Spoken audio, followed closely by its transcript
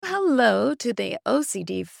Hello to the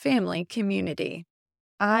OCD Family Community.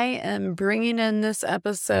 I am bringing in this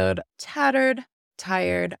episode tattered,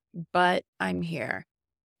 tired, but I'm here.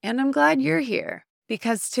 And I'm glad you're here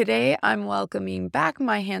because today I'm welcoming back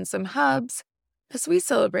my handsome hubs as we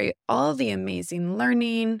celebrate all the amazing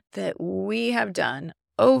learning that we have done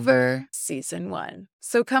over season 1.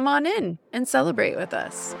 So come on in and celebrate with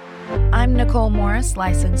us. I'm Nicole Morris,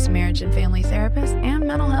 licensed marriage and family therapist and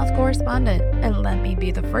mental health correspondent. And let me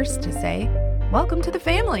be the first to say, welcome to the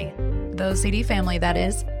family, the OCD family, that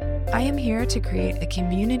is. I am here to create a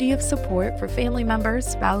community of support for family members,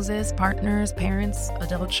 spouses, partners, parents,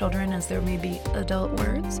 adult children, as there may be adult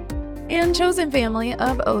words, and chosen family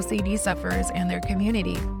of OCD sufferers and their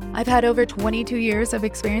community. I've had over 22 years of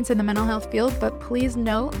experience in the mental health field, but please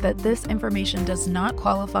note that this information does not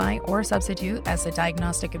qualify or substitute as a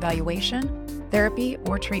diagnostic evaluation, therapy,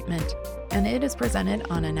 or treatment, and it is presented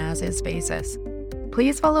on an as-is basis.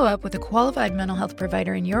 Please follow up with a qualified mental health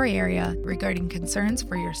provider in your area regarding concerns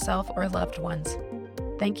for yourself or loved ones.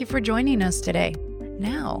 Thank you for joining us today.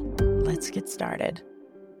 Now, let's get started.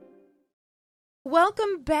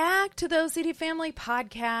 Welcome back to the OCD Family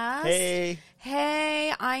Podcast.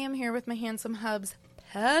 Hey, I am here with my handsome hubs,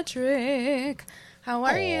 Patrick. How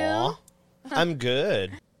are you? I'm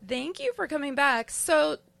good. Thank you for coming back.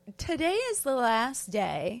 So today is the last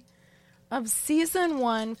day of season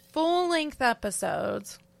 1 full-length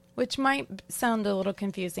episodes, which might sound a little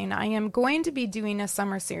confusing. I am going to be doing a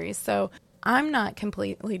summer series, so I'm not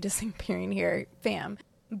completely disappearing here, fam.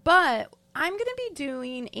 But I'm going to be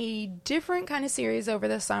doing a different kind of series over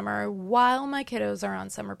the summer while my kiddos are on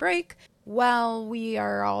summer break, while we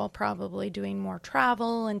are all probably doing more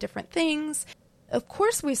travel and different things. Of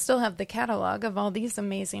course, we still have the catalog of all these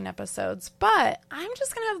amazing episodes, but I'm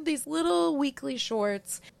just going to have these little weekly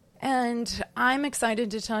shorts, and I'm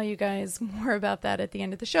excited to tell you guys more about that at the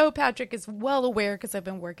end of the show. Patrick is well aware because I've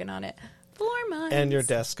been working on it for months. And your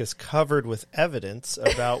desk is covered with evidence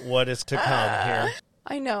about what is to come here.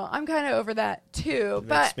 I know. I'm kind of over that, too. It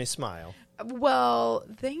makes me smile. Well,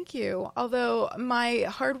 thank you. Although my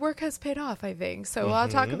hard work has paid off, I think. So I'll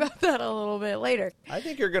talk about that a little bit later. I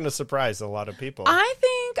think you're going to surprise a lot of people. I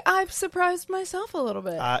think I've surprised myself a little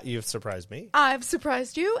bit. You've surprised me. I've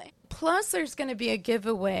surprised you. Plus, there's going to be a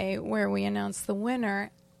giveaway where we announce the winner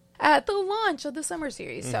at the launch of the summer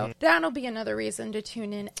series. So that'll be another reason to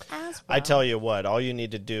tune in as well. I tell you what, all you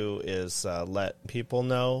need to do is let people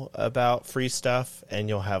know about free stuff, and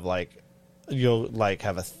you'll have have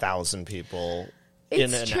 1,000 people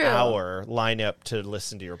in an hour line up to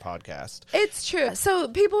listen to your podcast. It's true. So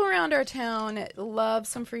people around our town love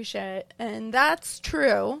some free shit, and that's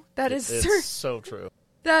true. It's so true.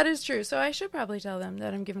 That is true. So I should probably tell them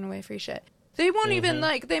that I'm giving away free shit. They won't even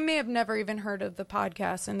they may have never even heard of the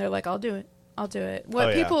podcast, and they're like, I'll do it.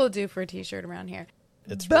 What people will do for a t-shirt around here.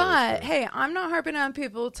 But hey, I'm not harping on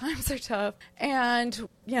people. Times are tough, and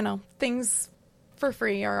things for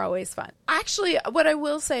free are always fun. Actually, what I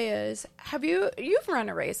will say is, you've run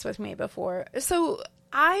a race with me before. So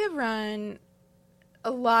I have run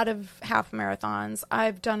a lot of half marathons.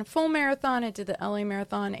 I've done a full marathon. I did the LA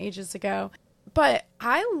Marathon ages ago. But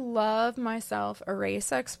I love myself a race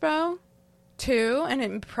expo too, and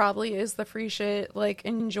it probably is the free shit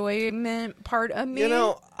enjoyment part of me.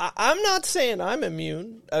 I'm not saying I'm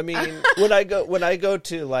immune. I mean, when I go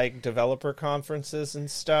to developer conferences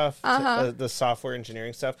and stuff, the software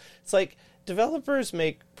engineering stuff, it's like developers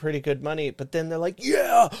make pretty good money, but then they're like,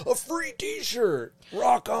 yeah, a free t-shirt,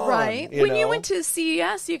 rock on. Right. You went to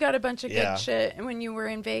CES, you got a bunch of good shit. And when you were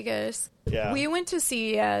in Vegas, we went to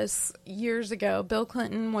CES years ago. Bill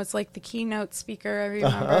Clinton was the keynote speaker, I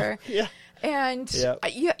remember. Yeah. And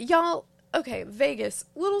y'all, okay, Vegas,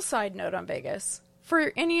 little side note on Vegas.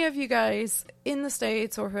 For any of you guys in the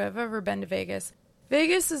States or who have ever been to Vegas,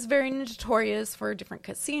 Vegas is very notorious for different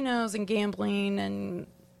casinos and gambling and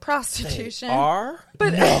prostitution. They are?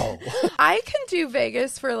 But no. I can do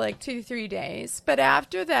Vegas for 2-3 days, but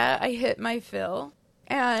after that I hit my fill.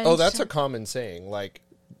 And that's a common saying.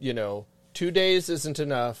 2 days isn't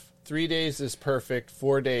enough. 3 days is perfect.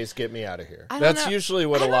 4 days, get me out of here. That's usually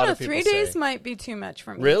what a lot of people say. 3 days might be too much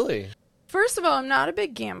for me. Really? First of all, I'm not a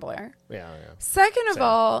big gambler. Yeah. Second of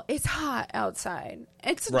all, it's hot outside.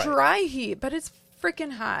 It's dry heat, but it's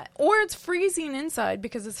freaking hot. Or it's freezing inside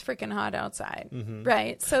because it's freaking hot outside. Mm-hmm.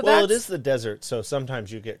 Right? So it is the desert, so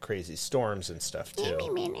sometimes you get crazy storms and stuff too.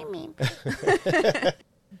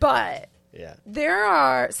 But there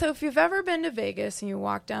are, so if you've ever been to Vegas and you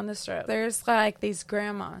walk down the strip, there's these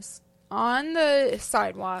grandmas on the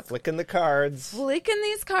sidewalk. Flicking the cards. Flicking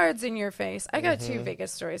these cards in your face. I got 2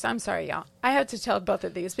 Vegas stories. I'm sorry, y'all. I have to tell both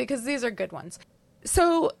of these because these are good ones.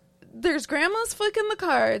 So there's grandmas flicking the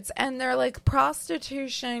cards, and they're like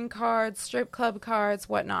prostitution cards, strip club cards,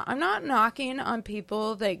 whatnot. I'm not knocking on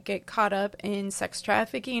people that get caught up in sex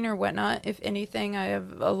trafficking or whatnot. If anything, I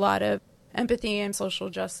have a lot of empathy and social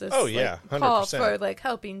justice. Oh, yeah, 100%. Call for like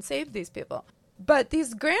helping save these people. But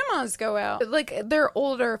these grandmas go out, like they're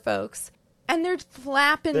older folks, and they're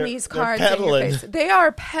flapping these cards in your face. They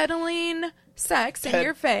are peddling sex in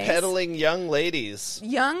your face. Peddling young ladies.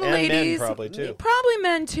 Young and ladies. Men probably too. Probably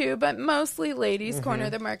men too, but mostly ladies corner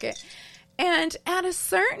the market. And at a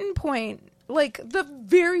certain point, like the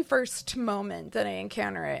very first moment that I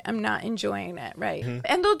encounter it, I'm not enjoying it, right?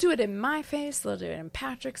 And they'll do it in my face, they'll do it in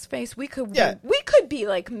Patrick's face. We could be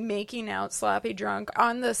like making out sloppy drunk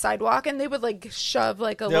on the sidewalk, and they would like shove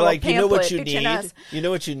like a little pamphlet between us. You know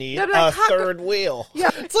what you need? Like, a third wheel.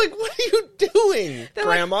 Yeah. It's like, what are you doing,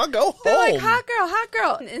 Grandma? Go home. They're like, hot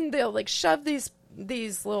girl. And they'll like shove these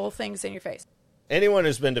little things in your face. Anyone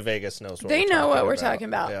who's been to Vegas knows they know what we're talking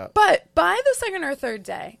about. Yeah. But by the second or third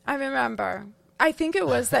day, I remember, I think it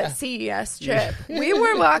was that CES trip. We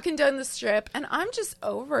were walking down the strip, and I'm just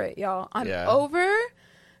over it, y'all. I'm over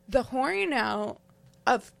the whoring out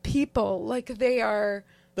of people like they are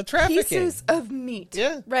the trafficking pieces of meat.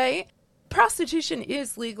 Yeah. Right? Prostitution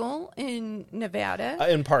is legal in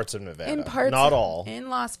Nevada. In parts of Nevada. Not all. In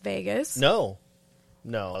Las Vegas.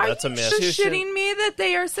 No, that's a myth. Are you shitting me that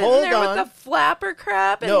they are sitting there with the flapper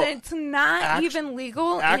crap and it's not even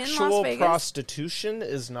legal in Las Vegas? Actual prostitution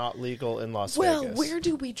is not legal in Las Vegas. Well, where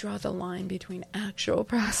do we draw the line between actual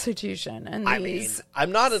prostitution and these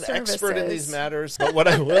I'm not an services? expert in these matters, but what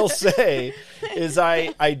I will say is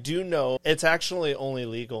I do know it's actually only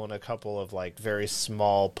legal in a couple of like very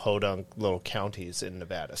small podunk little counties in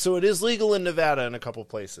Nevada. So it is legal in Nevada in a couple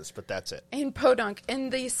places, but that's it. In podunk, in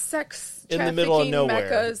the sex in the middle of nowhere.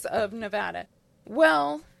 Meccas of Nevada.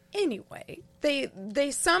 Well, anyway, they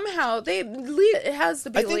somehow it has to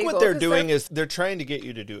be legal. I think what they're doing is they're trying to get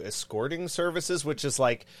you to do escorting services, which is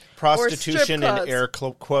like prostitution in air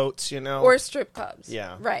quotes, or strip clubs.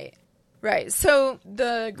 Yeah, right. So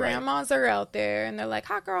the grandmas are out there, and they're like,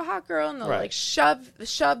 hot girl, and they'll like shove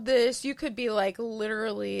this. You could be like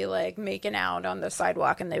literally like making out on the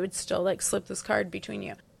sidewalk, and they would still like slip this card between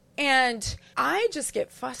you. And I just get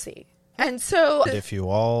fussy. And so, if you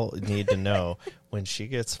all need to know, when she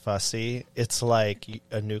gets fussy, it's like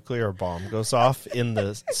a nuclear bomb goes off in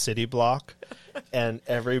the city block, and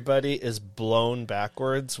everybody is blown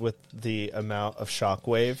backwards with the amount of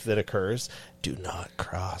shockwave that occurs. Do not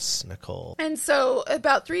cross, Nicole. And so,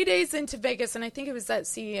 about 3 days into Vegas, and I think it was that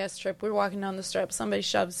CES trip, we were walking down the strip, somebody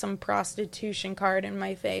shoved some prostitution card in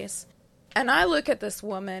my face. And I look at this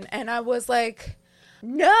woman, and I was like,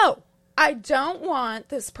 no! I don't want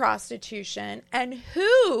this prostitution. And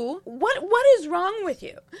what is wrong with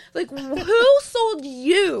you? Like, who sold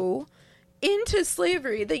you into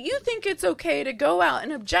slavery that you think it's okay to go out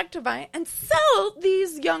and objectify and sell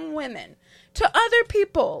these young women to other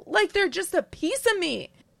people like they're just a piece of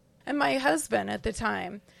meat? And my husband at the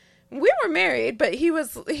time, we were married, but he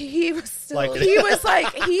was still, he was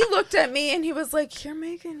like, he looked at me and he was like, you're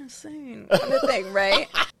making a scene kind of thing, right?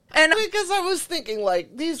 And because I was thinking,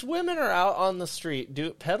 like, these women are out on the street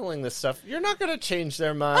peddling this stuff. You're not going to change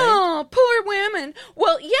their mind. Oh, poor women.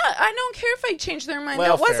 Well, yeah, I don't care if I change their mind.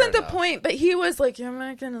 That wasn't the point. But he was like, you're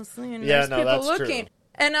not going to see any people looking. True.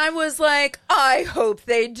 And I was like, I hope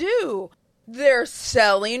they do. They're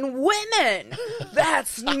selling women.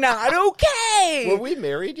 That's not okay. Were we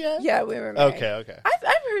married yet? Yeah, we were married. Okay.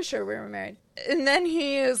 I'm pretty sure we were married. And then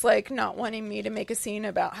he is like not wanting me to make a scene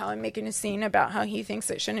about how I'm making a scene about how he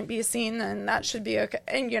thinks it shouldn't be a scene, then that should be okay.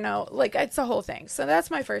 And like it's a whole thing. So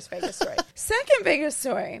that's my first Vegas story. Second Vegas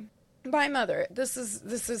story, my mother. This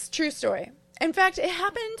is true story. In fact, it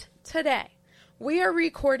happened today. We are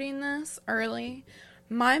recording this early.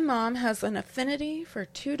 My mom has an affinity for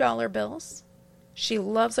 $2 bills. She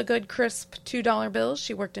loves a good crisp $2 bill.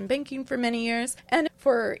 She worked in banking for many years. And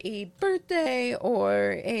for a birthday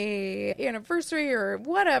or a anniversary or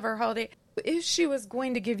whatever holiday, if she was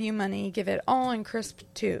going to give you money, give it all in crisp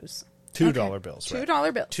twos. $2 bills, right?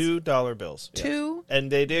 $2 bills. $2 bills. Yes.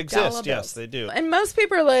 And they exist. Bills. Yes, they do. And most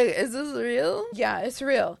people are like, is this real? Yeah, it's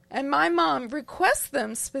real. And my mom requests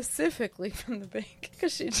them specifically from the bank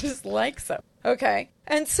because she just likes them. Okay.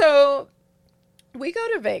 And so we go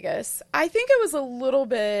to Vegas. I think it was a little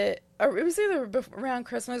bit, it was either around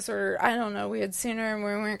Christmas or I don't know. We had seen her and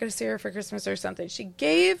we weren't going to see her for Christmas or something. She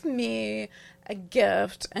gave me a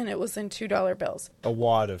gift and it was in $2 bills. A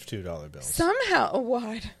wad of $2 bills. Somehow a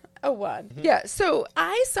wad. A 1. Mm-hmm. Yeah, so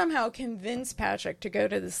I somehow convinced Patrick to go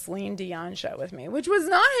to the Celine Dion show with me, which was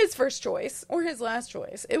not his first choice or his last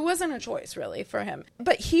choice. It wasn't a choice, really, for him.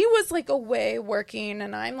 But he was, like, away working,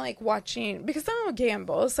 and I'm, like, watching, because I'm a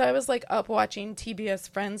gamble, so I was, like, up watching TBS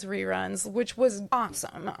Friends reruns, which was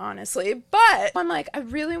awesome, honestly. But I'm like, I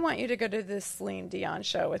really want you to go to this Celine Dion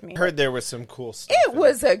show with me. I heard there was some cool stuff. It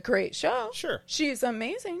was a great show. Sure. She's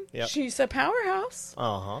amazing. Yep. She's a powerhouse.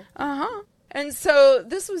 Uh-huh. Uh-huh. And so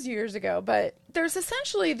this was years ago, but there's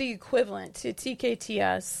essentially the equivalent to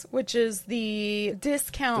TKTS, which is the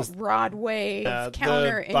discount Broadway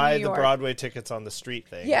counter in New York. Buy the Broadway tickets on the street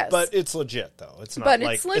thing. Yes. But it's legit, though. It's not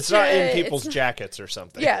it's not in people's jackets or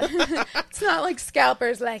something. Yeah. It's not like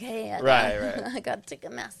scalpers like, hey, I got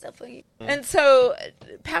Ticketmaster for you. Mm. And so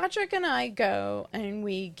Patrick and I go and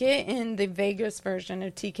we get in the Vegas version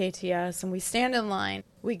of TKTS and we stand in line.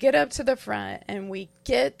 We get up to the front and we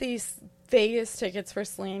get these Vegas tickets for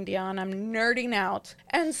Celine Dion. I'm nerding out.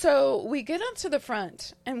 And so we get up to the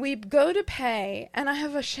front and we go to pay, and I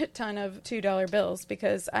have a shit ton of $2 bills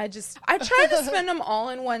because I try to spend them all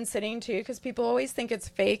in one sitting too, because people always think it's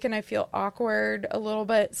fake and I feel awkward a little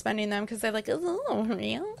bit spending them because they're like, is it a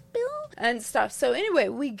real bill? And stuff. So anyway,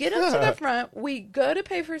 we get up to the front, we go to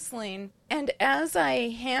pay for Celine, and as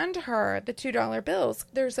I hand her the $2 bills,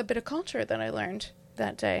 there's a bit of culture that I learned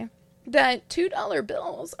that day. That $2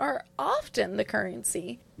 bills are often the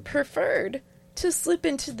currency preferred to slip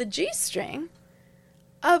into the G-string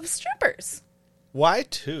of strippers. Why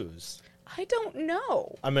twos? I don't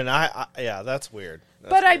know. I mean, yeah, that's weird.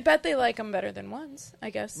 But I bet they like them better than ones, I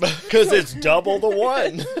guess. Because it's double the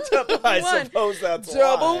one. I suppose that's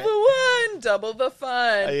double why. The one, double the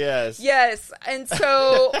fun. Yes. Yes. And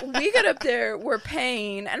so we get up there, we're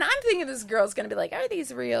paying, and I'm thinking this girl's going to be like, are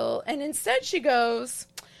these real? And instead she goes,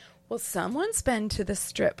 well, someone's been to the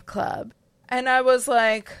strip club. And I was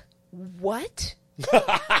like, what?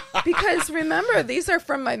 Because remember, these are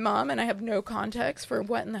from my mom, and I have no context for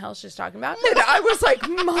what in the hell she's talking about. And I was like,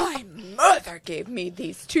 my mother gave me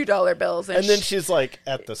these $2 bills. And then she's like,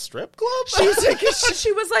 at the strip club? She's like,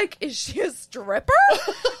 she was like, is she a stripper?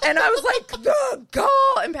 And I was like, the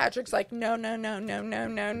gall. And Patrick's like, no.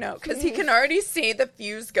 Because he can already see the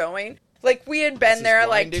fuse going. Like, we had been there,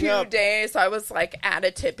 like, 2 days. I was, like, at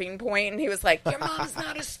a tipping point, and he was like, your mom's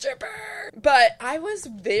not a stripper. But I was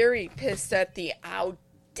very pissed at the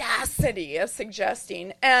audacity of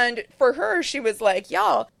suggesting. And for her, she was like,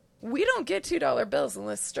 y'all, we don't get $2 bills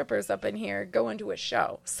unless strippers up in here go into a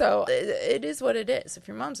show. So it is what it is. If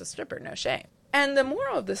your mom's a stripper, no shame. And the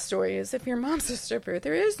moral of the story is, if your mom's a stripper,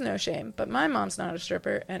 there is no shame. But my mom's not a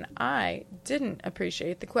stripper, and I didn't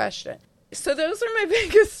appreciate the question. So those are my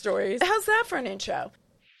biggest stories. How's that for an intro?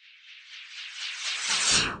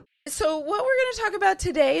 So what we're going to talk about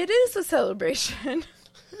today, it is a celebration.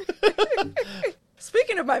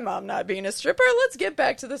 Speaking of my mom not being a stripper, let's get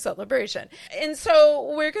back to the celebration. And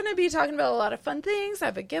so we're going to be talking about a lot of fun things. I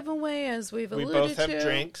have a giveaway, as we've alluded to. We both have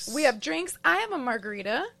drinks. We have drinks. I have a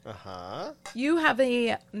margarita. Uh-huh. You have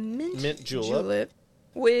a mint julep.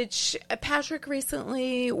 Which Patrick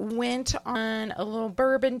recently went on a little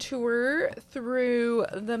bourbon tour through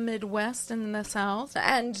the Midwest and the South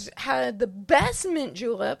and had the best mint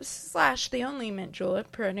julep / the only mint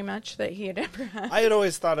julep pretty much that he had ever had. I had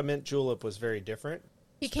always thought a mint julep was very different.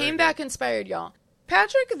 He came back inspired, y'all.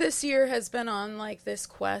 Patrick this year has been on like this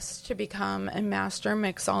quest to become a master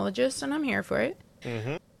mixologist, and I'm here for it.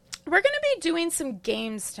 Mm-hmm. We're going to be doing some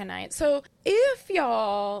games tonight. So if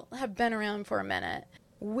y'all have been around for a minute,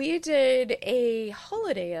 we did a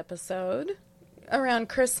holiday episode around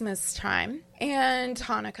Christmas time and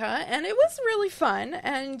Hanukkah, and it was really fun,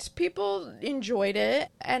 and people enjoyed it,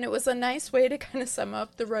 and it was a nice way to kind of sum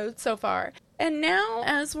up the road so far. And now,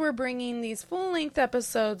 as we're bringing these full-length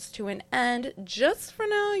episodes to an end, just for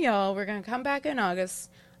now, y'all, we're going to come back in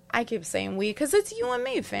August. I keep saying we, because it's you and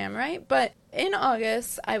me, fam, right? But in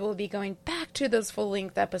August, I will be going back to those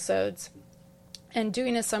full-length episodes and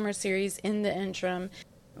doing a summer series in the interim.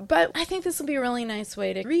 But I think this will be a really nice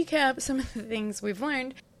way to recap some of the things we've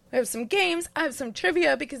learned. We have some games. I have some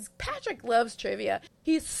trivia because Patrick loves trivia.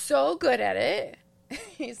 He's so good at it.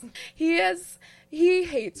 He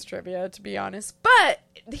hates trivia, to be honest. But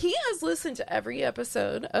he has listened to every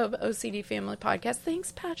episode of OCD Family Podcast.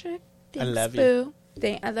 Thanks, Patrick. Thanks, I love Boo.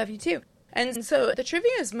 I love you, too. And so the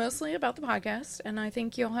trivia is mostly about the podcast, and I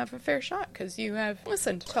think you'll have a fair shot because you have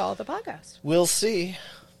listened to all the podcast. We'll see.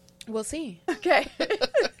 We'll see. Okay.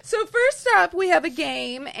 So first up, we have a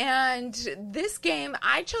game, and this game,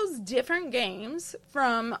 I chose different games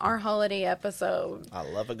from our holiday episode. I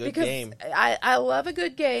love a good game. I love a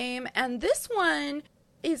good game, and this one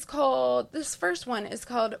this first one is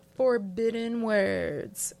called Forbidden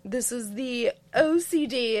Words. This is the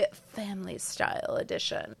OCD Family Style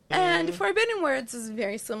Edition. And Forbidden Words is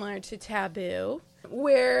very similar to Taboo,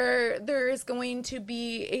 where there is going to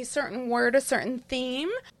be a certain word, a certain theme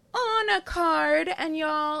on a card. And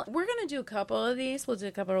y'all, we're going to do a couple of these. We'll do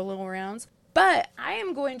a couple of little rounds. But I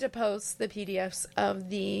am going to post the PDFs of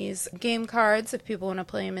these game cards if people want to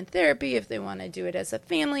play them in therapy, if they want to do it as a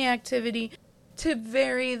family activity, to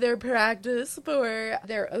vary their practice for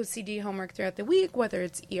their OCD homework throughout the week, whether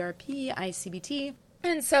it's ERP, I-CBT.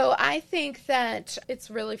 And so I think that it's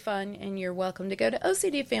really fun, and you're welcome to go to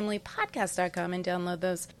OCDFamilyPodcast.com and download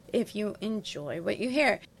those if you enjoy what you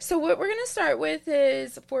hear. So what we're going to start with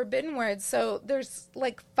is Forbidden Words. So there's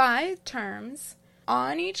like 5 terms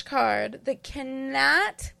on each card that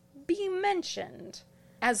cannot be mentioned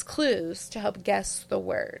as clues to help guess the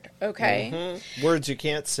word, okay? Mm-hmm. Words you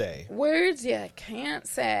can't say. Words you can't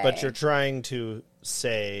say. But you're trying to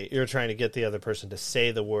get the other person to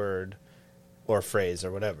say the word or phrase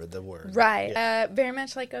or whatever, the word. Right. Yeah. Very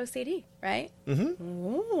much like OCD, right? Mm-hmm.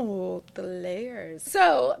 Ooh, the layers.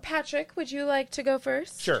 So, Patrick, would you like to go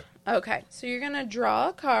first? Sure. Okay, so you're going to draw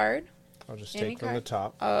a card. I'll just take from the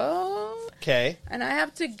top. Oh. Okay. And I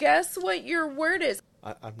have to guess what your word is.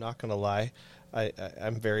 I'm not going to lie.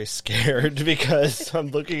 I'm very scared because I'm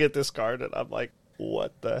looking at this card and I'm like,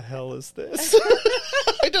 what the hell is this?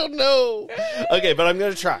 I don't know. Okay, but I'm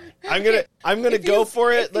going to try. I'm going to go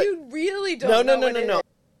for it. You really don't know. No.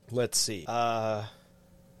 Let's see.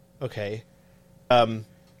 Okay.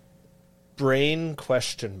 Brain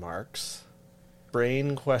question marks.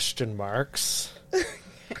 Brain question marks.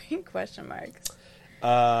 Brain question marks.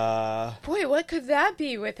 Boy, what could that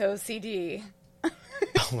be with OCD?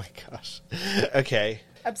 Oh my gosh. Okay.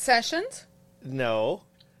 Obsessions? No.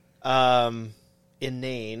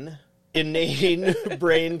 Inane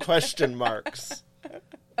brain question marks.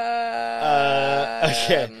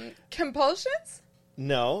 Okay. Compulsions?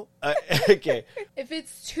 No. Okay. If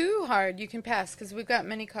it's too hard, you can pass because we've got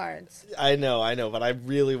many cards. I know, but I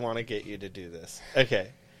really want to get you to do this. Okay.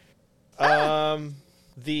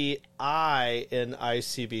 The I in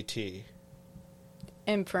I-CBT.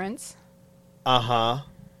 Inference. Uh-huh.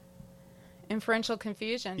 Inferential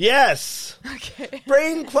confusion. Yes. Okay.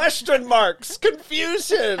 Brain question marks.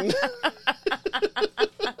 Confusion.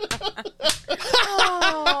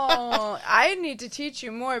 Oh, I need to teach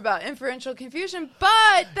you more about inferential confusion,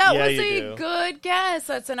 but that was a good guess.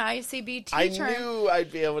 That's an I-CBT term. I knew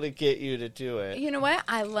I'd be able to get you to do it. You know what?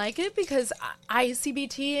 I like it because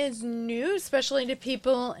I-CBT is new, especially to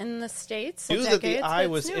people in the States. I knew that the I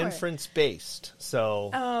was inference-based,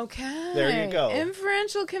 so okay. There you go.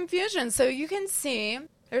 Inferential confusion. So you can see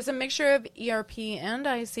there's a mixture of ERP and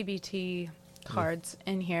I-CBT cards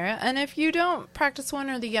in here, and if you don't practice one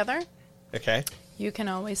or the other, okay, you can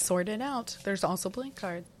always sort it out. There's also blank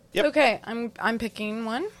cards. Yep. Okay, I'm picking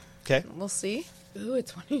one. Okay. We'll see. Ooh,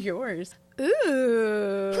 it's one of yours.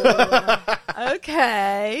 Ooh.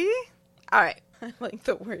 Okay. All right. I like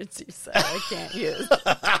the words you said I can't use.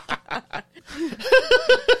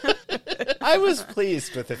 I was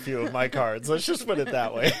pleased with a few of my cards. Let's just put it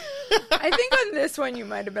that way. I think on this one you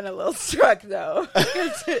might have been a little struck, though,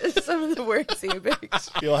 because some of the words you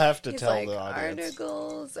picked. You'll have to tell the audience.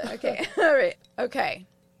 Articles. Okay. All right. Okay.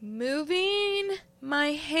 Moving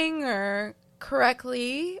my hanger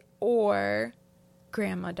correctly or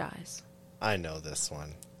grandma dies. I know this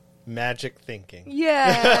one. Magic thinking.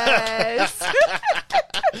 Yes.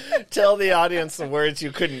 Tell the audience the words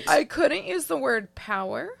you couldn't. I couldn't use the word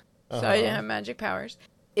power, so I didn't have magic powers.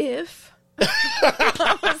 If.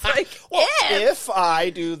 I was like, well, if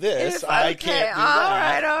I do this, I can't do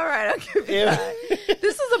that. All right, I'll give you that.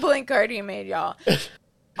 This is a blank card you made, y'all.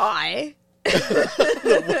 I.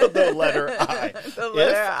 the letter I. The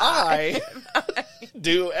letter I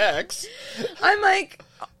do X. I'm like,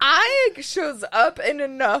 I shows up in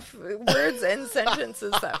enough words and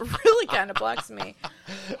sentences that really kind of blocks me.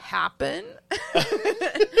 Happen.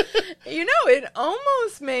 You know, it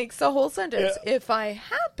almost makes a whole sentence. Yeah. If I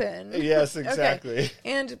happen. Yes, exactly. Okay.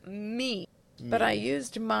 And me. But I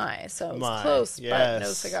used my, so it's close, but no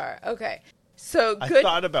cigar. Okay. So good. I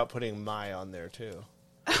thought about putting my on there, too.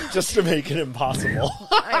 Just to make it impossible.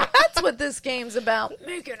 That's what this game's about.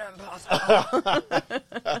 Make it impossible.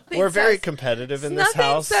 We're very competitive in this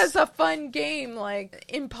house. Nothing says a fun game like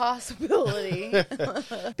impossibility.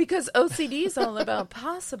 Because OCD is all about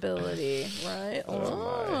possibility, right?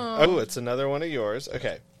 Oh, it's another one of yours.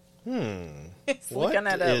 Okay. It's what looking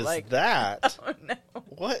at it like that? Oh, no.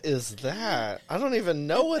 What is that? I don't even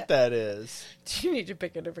know what that is. Do you need to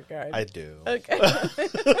pick a different card? I do. Okay.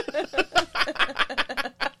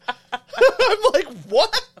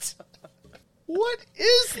 What? What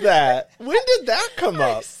is that? When did that come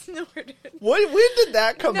up? I snorted. When did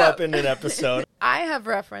that come up in an episode? I have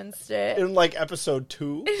referenced it. In like episode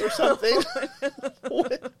 2 or something?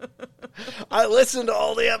 What? I listened to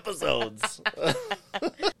all the episodes.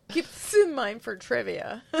 Keep this in mind for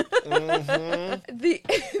trivia. Mm-hmm.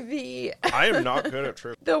 The I am not good at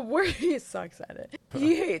trivia. The word, he sucks at it.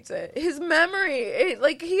 He hates it. His memory,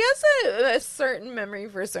 like, he has a certain memory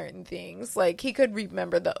for certain things. Like, he could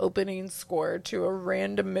remember the opening score to a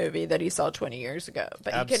random movie that he saw 20 years ago.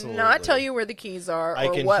 But Absolutely. He cannot tell you where the keys are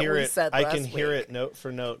or what we said last week. I can hear it note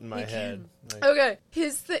for note in my head. Like, okay.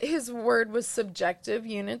 His word was subjective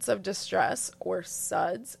units of distress, or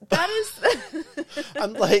SUDS. That is...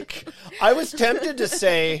 I'm like, I was tempted to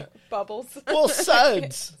say... Bubbles. Well,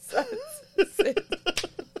 SUDS. SUDS.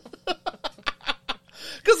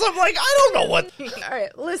 Because I'm like, I don't know what... All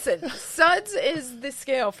right, listen. SUDS is the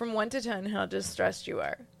scale from 1 to 10 how distressed you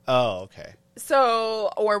are. Oh, okay.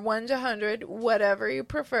 So, or 1 to 100, whatever you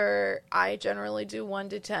prefer. I generally do 1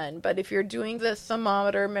 to 10. But if you're doing the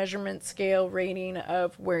thermometer measurement scale rating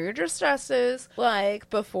of where your distress is, like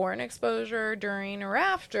before an exposure, during, or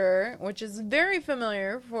after, which is very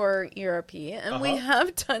familiar for ERP, and we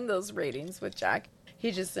have done those ratings with Jack.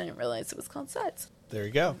 He just didn't realize it was called SUDS. There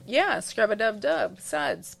you go. Yeah, scrub-a-dub-dub,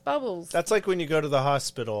 SUDS, bubbles. That's like when you go to the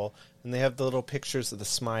hospital and they have the little pictures of the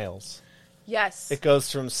smiles. Yes. It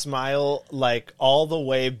goes from smile, like, all the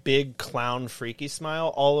way big clown freaky smile,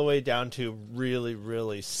 all the way down to really,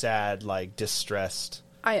 really sad, like, distressed.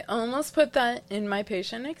 I almost put that in my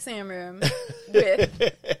patient exam room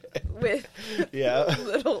with yeah.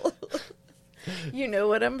 little... You know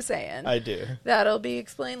what I'm saying. I do. That'll be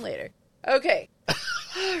explained later. Okay.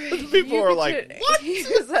 Right. People are like, what? He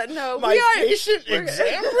said, no, my patient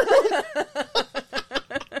exam room?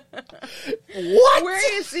 What?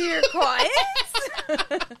 Where you see your clients?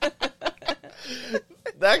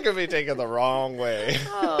 That could be taken the wrong way.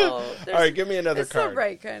 Oh, all right, give me another card. It's the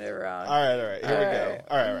right kind of wrong. All right. Here we go.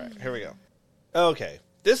 All right. Here we go. Okay.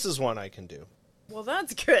 This is one I can do. Well,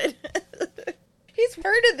 that's good. He's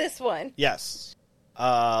heard of this one. Yes.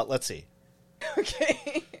 Let's see.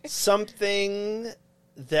 Okay. Something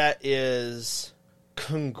that is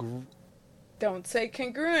Don't say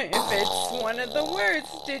congruent if it's one of the words.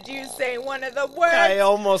 Did you say one of the words? I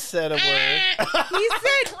almost said a word. He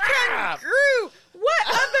said congru. What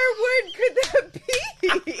other word could that be?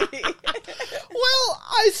 Well,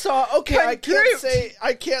 I saw. Okay, Congruent.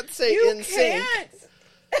 I can't say You in sync. can't.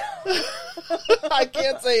 I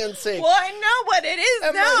can't say in sync. Well, I know what it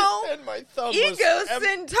is now. And my thumb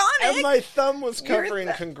Egosyntonic. And my thumb was covering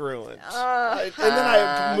congruent. And then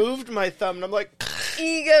I moved my thumb, and I'm like...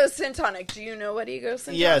 Egosyntonic. Do you know what egosyntonic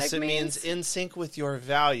means? Yes, it means in sync with your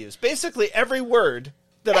values. Basically, every word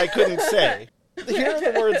that I couldn't say. Here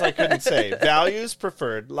are the words I couldn't say. Values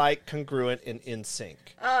preferred, like, congruent, and in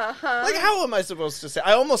sync. Uh-huh. Like, how am I supposed to say?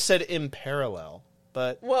 I almost said in parallel,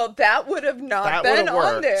 but... Well, that would have not been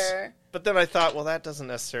on there. But then I thought, well, that doesn't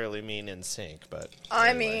necessarily mean in sync, but... I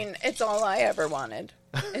anyway. mean, it's all I ever wanted.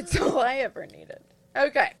 It's all I ever needed.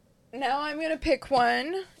 Okay. Now I'm going to pick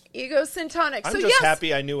one. Egosyntonic. I'm just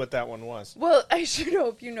happy I knew what that one was. Well, I should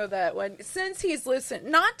hope you know that one. Since he's listened,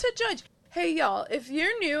 not to judge. Hey, y'all, if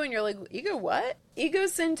you're new and you're like, ego what?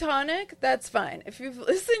 Egosyntonic, that's fine. If you've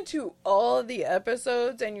listened to all of the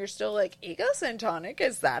episodes and you're still like, egosyntonic,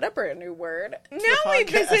 is that a brand new word? Now we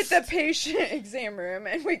visit the patient exam room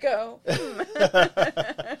and we go,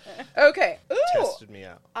 Okay. Ooh. Tested me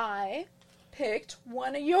out. I picked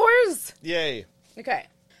one of yours. Yay. Okay.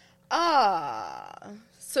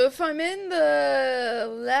 So if I'm in the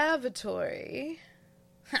lavatory...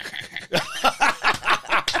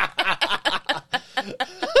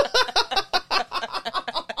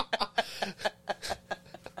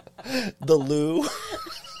 The loo.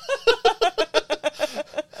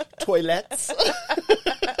 Toilets.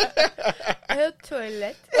 A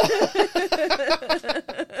toilet.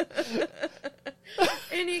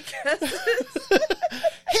 Any guesses?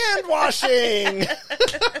 Hand washing.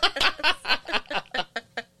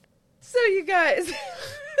 So you guys.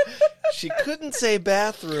 She couldn't say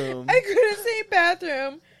bathroom. I couldn't say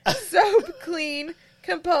bathroom, soap, clean,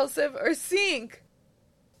 compulsive, or sink.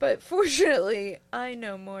 But fortunately, I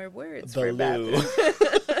know more words for bathroom.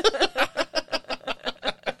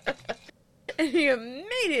 And he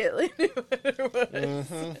immediately knew what it was.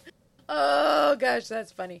 Mm-hmm. Oh, gosh,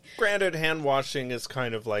 that's funny. Granted, hand washing is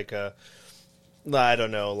kind of like a, I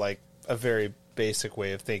don't know, like a very basic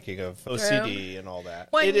way of thinking of OCD and all that.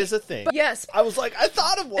 It is a thing. Yes. I was like, I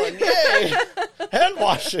thought of one. Yay! Hand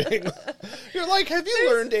washing. You're like, have you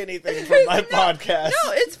learned anything from my podcast?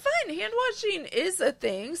 No, it's fine. Hand washing is a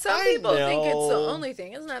thing. Some people think it's the only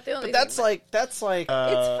thing. It's not the only thing. That's like. It's fine.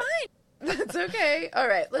 That's okay. All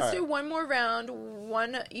right, let's do one more round,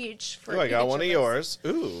 one each for I got one of yours.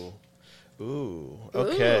 Ooh.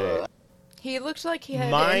 Okay. Ooh. He looked like he had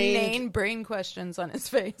inane brain questions on his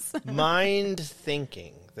face. Mind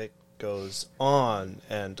thinking that goes on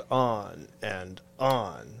and on and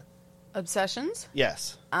on. Obsessions?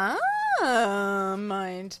 Yes.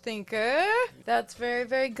 Mind thinker. That's very,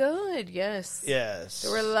 very good. Yes. Yes.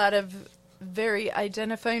 There were a lot of very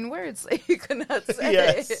identifying words that you could not say.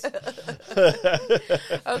 Yes.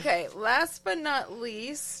 Okay, last but not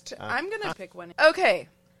least, I'm going to pick one. Okay.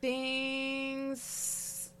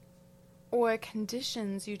 Things or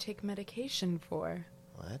conditions you take medication for.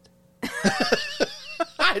 What?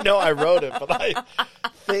 I know I wrote it, but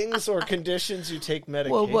things or conditions you take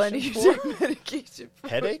medication for? Well, what do you take medication for?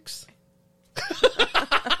 Headaches?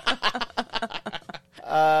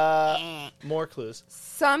 More clues.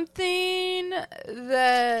 Something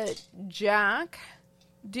that Jack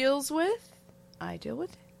deals with, I deal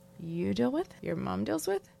with, you deal with, your mom deals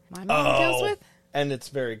with, my mom deals with. And it's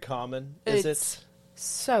very common, is it's it?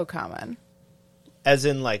 So common. As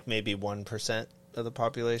in, like, maybe 1% of the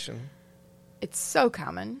population? It's so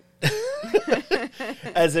common.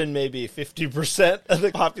 As in maybe 50% of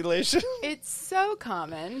the population? It's so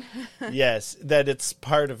common. Yes, that it's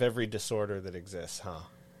part of every disorder that exists, huh?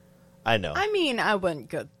 I know. I mean, I wouldn't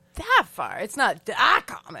go that far. It's not that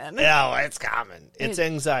common. No, it's common. It's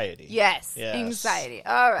anxiety. Yes, anxiety.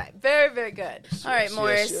 All right, very, very good. All right,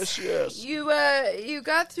 Morris. Yes. You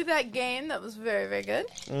got through that game. That was very, very good.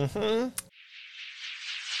 Mm-hmm.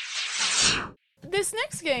 This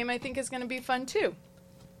next game, I think, is going to be fun, too.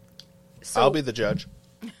 So, I'll be the judge.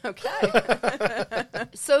 Okay.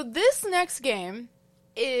 So this next game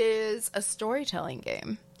is a storytelling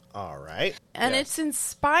game. All right. And it's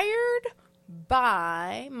inspired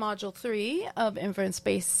by Module 3 of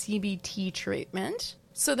Inference-Based CBT treatment.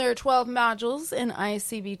 So there are 12 modules in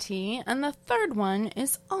I-CBT, and the third one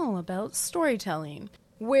is all about storytelling,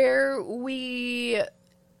 where we,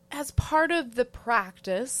 as part of the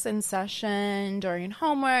practice in session, during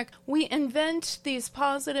homework, we invent these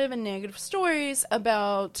positive and negative stories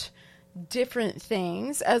about different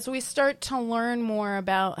things as we start to learn more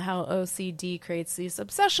about how OCD creates these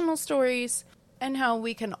obsessional stories and how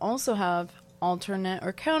we can also have alternate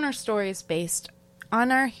or counter stories based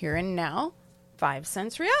on our here and now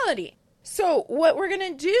 5-sense reality. So what we're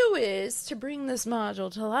going to do is, to bring this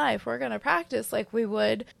module to life, we're going to practice like we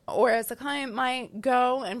would, or as a client might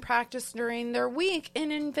go and practice during their week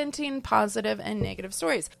in inventing positive and negative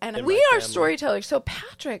stories. And we are storytellers. So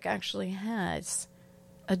Patrick actually has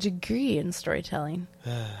a degree in storytelling.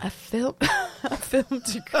 a film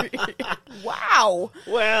degree. Wow.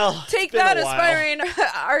 Well, take that, aspiring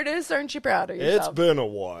artist. Aren't you proud of yourself? It's been a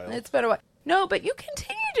while. It's been a while. No, but you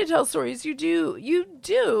continue to tell stories. You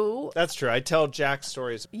do. That's true. I tell Jack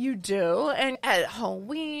stories. You do. And at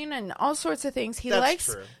Halloween and all sorts of things. He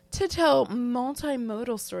likes to tell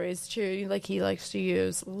multimodal stories too. Like, he likes to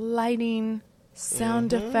use lighting,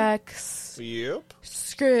 sound effects,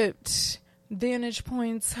 script, vantage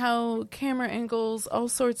points, how camera angles, all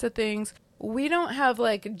sorts of things. We don't have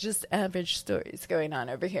like just average stories going on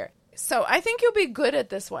over here. So I think you'll be good at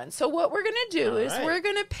this one. So what we're going to do is we're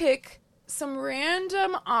going to pick some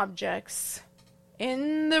random objects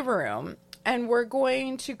in the room, and we're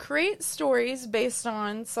going to create stories based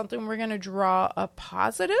on something. We're going to draw a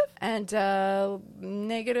positive and a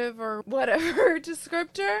negative or whatever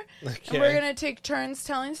descriptor. Okay. And we're going to take turns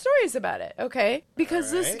telling stories about it, okay? Because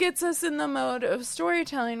this gets us in the mode of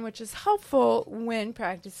storytelling, which is helpful when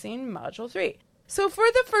practicing Module 3. So for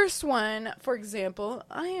the first one, for example,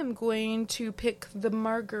 I am going to pick the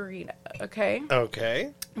margarita, okay?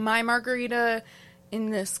 Okay. My margarita in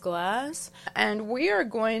this glass. And we are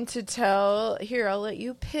going to tell, here, I'll let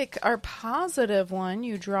you pick our positive one.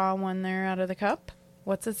 You draw one there out of the cup.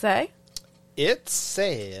 What's it say? It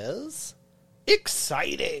says,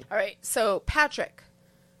 exciting. All right, so Patrick,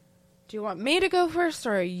 do you want me to go first,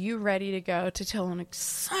 or are you ready to go to tell an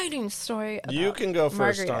exciting story about You can go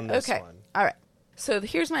first margarita. On this one. All right. So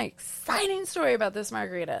here's my exciting story about this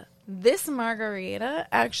margarita. This margarita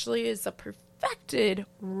actually is a perfected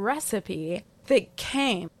recipe that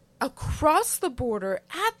came across the border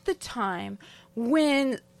at the time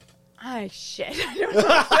when... I don't know.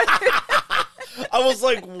 I was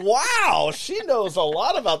like, wow, she knows a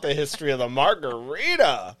lot about the history of the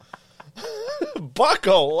margarita.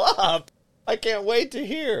 Buckle up. I can't wait to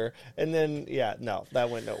hear. And then, that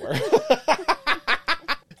went nowhere.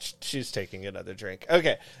 She's taking another drink.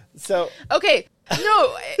 Okay, so... Okay,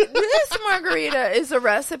 no, this margarita is a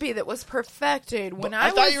recipe that was perfected when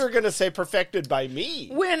I thought you were going to say perfected by me.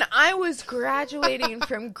 When I was graduating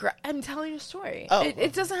from... I'm telling you a story. Oh.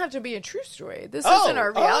 It doesn't have to be a true story. This isn't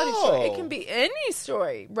our reality story. It Oh. can be any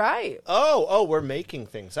story, right? Oh, we're making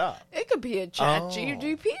things up. It could be a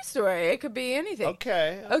ChatGPT story. It could be anything.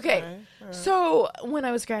 Okay. Okay. So when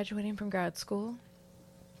I was graduating from grad school,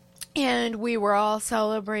 and we were all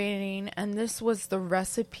celebrating, and this was the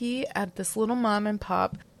recipe at this little mom and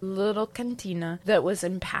pop little cantina that was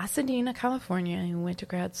in Pasadena, California. I went to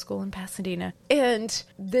grad school in Pasadena. And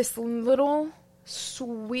this little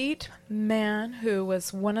sweet man who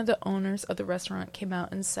was one of the owners of the restaurant came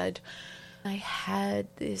out and said, I had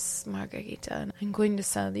this margarita, and I'm going to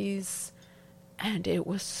sell these. And it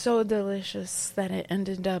was so delicious that it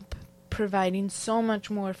ended up providing so much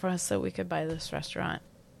more for us so we could buy this restaurant.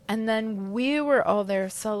 And then we were all there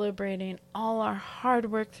celebrating all our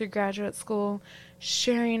hard work through graduate school,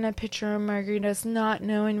 sharing a picture of margaritas, not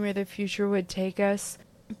knowing where the future would take us,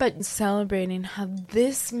 but celebrating how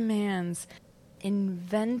this man's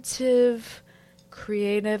inventive,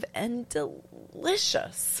 creative, and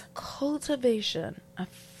delicious cultivation of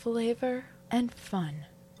flavor and fun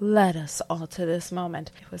led us all to this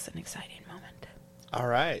moment. It was an exciting moment. All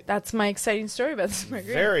right. That's my exciting story about this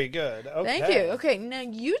margarita. Very good. Okay. Thank you. Okay, now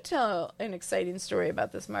you tell an exciting story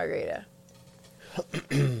about this margarita.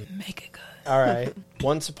 Make it good. All right.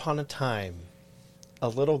 Once upon a time, a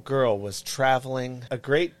little girl was traveling a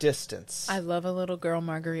great distance. I love a little girl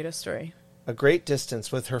margarita story. A great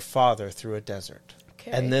distance with her father through a desert.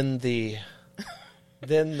 Okay. And then the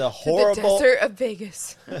horrible... The desert of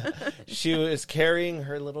Vegas. She was carrying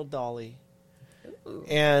her little dolly. Ooh.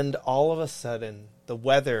 And all of a sudden, the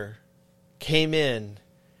weather came in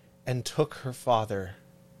and took her father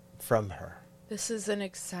from her. This is an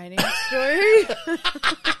exciting story.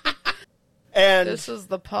 And this is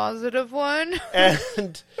the positive one.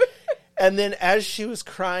 and then as she was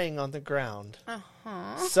crying on the ground,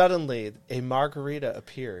 suddenly a margarita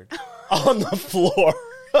appeared on the floor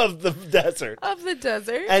of the desert. Of the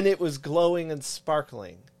desert. And it was glowing and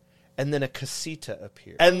sparkling. And then a casita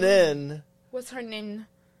appeared. And then... What's her name?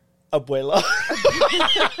 Abuela.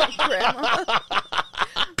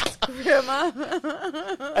 Grandma.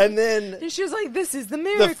 And then... And she was like, this is the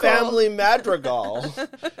miracle. The family madrigal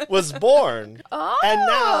was born. Oh. And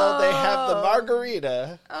now they have the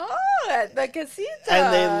margarita. Oh, at the casita.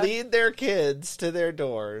 And they lead their kids to their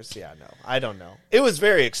doors. Yeah, no, I don't know. It was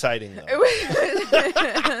very exciting, though.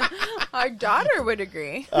 Our daughter would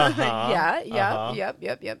agree. Yep.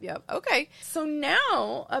 Okay. So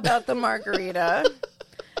now about the margarita.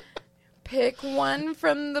 Pick one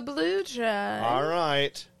from the blue jar. All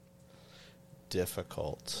right.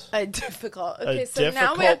 Difficult. Difficult. Okay, a so difficult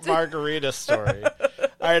now we have to... margarita story. All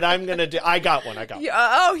right, I'm going to do... I got one.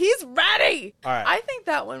 Oh, he's ready. All right. I think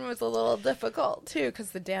that one was a little difficult, too,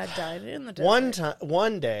 because the dad died in the desert.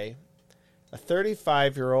 One day, a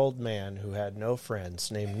 35-year-old man who had no friends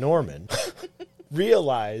named Norman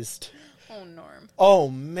realized... Oh, Norm. Oh,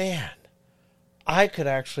 man. I could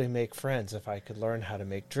actually make friends if I could learn how to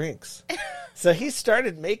make drinks. So he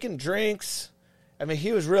started making drinks. I mean,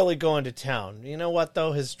 he was really going to town. You know what,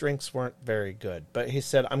 though? His drinks weren't very good. But he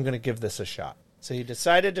said, I'm going to give this a shot. So he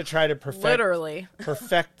decided to try to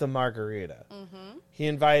perfect the margarita. Mm-hmm. He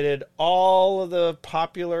invited all of the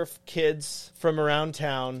popular kids from around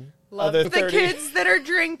town. Love the kids that are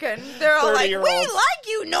drinking. They're all like, we like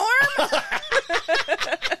you, Norm.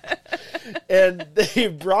 And he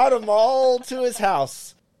brought them all to his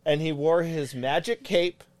house. And he wore his magic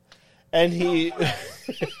cape. And he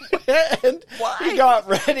he got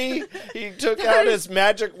ready. He took out his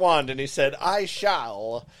magic wand and he said, I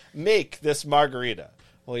shall make this margarita.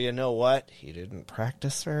 Well, you know what? He didn't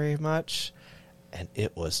practice very much. And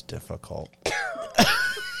it was difficult.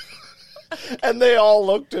 And they all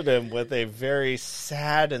looked at him with a very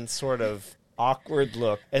sad and sort of awkward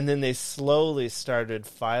look. And then they slowly started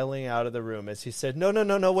filing out of the room as he said,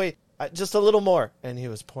 no, wait. Just a little more. And he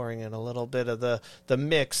was pouring in a little bit of the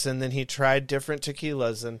mix, and then he tried different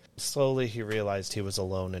tequilas, and slowly he realized he was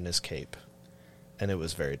alone in his cape. And it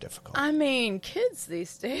was very difficult. I mean, kids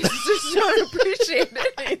these days just don't appreciate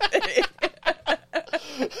anything.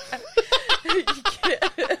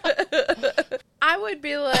 I would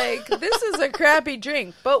be like, this is a crappy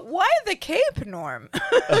drink, but why the cape, Norm?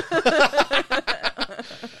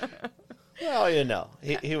 Well, you know,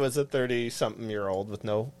 he was a 30-something-year-old with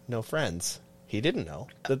no friends. He didn't know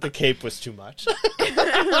that the cape was too much.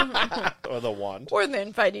 Or the wand. Or then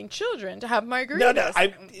inviting children to have margaritas.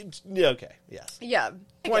 Okay, yes. Yeah.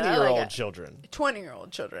 20-year-old children. 20-year-old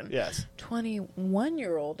children. Yes.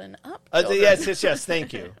 21-year-old and up Yes,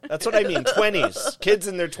 thank you. That's what I mean, 20s. Kids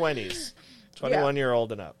in their 20s.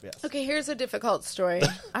 21-year-old and up, yes. Okay, here's a difficult story.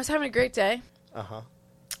 I was having a great day. Uh-huh.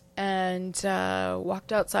 And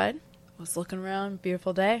walked outside. Was looking around,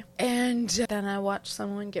 beautiful day. And then I watched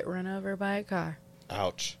someone get run over by a car.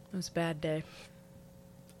 Ouch. It was a bad day.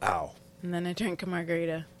 Ow. And then I drank a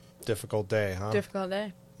margarita. Difficult day, huh? Difficult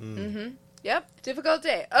day. Mm-hmm. Yep, difficult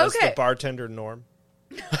day. Okay. Was the bartender Norm?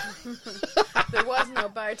 There was no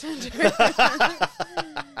bartender.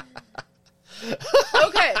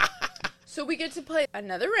 Okay. So we get to play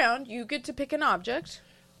another round. You get to pick an object.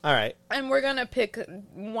 All right. And we're going to pick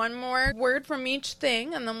one more word from each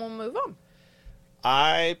thing, and then we'll move on.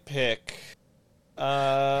 I pick...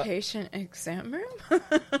 Patient exam room?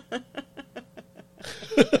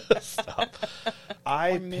 Stop.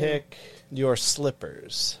 I pick your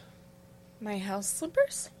slippers. My house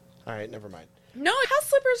slippers? All right, never mind. No, house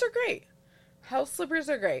slippers are great. House slippers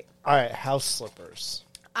are great. All right, house slippers.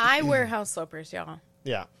 I wear house slippers, y'all.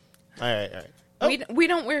 Yeah. All right. Oh. We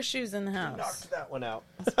don't wear shoes in the house. Knocked that one out.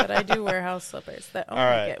 But I do wear house slippers that only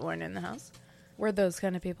get worn in the house. We're those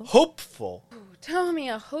kind of people. Hopeful. Ooh, tell me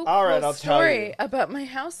a hopeful story story about my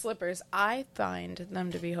house slippers. I find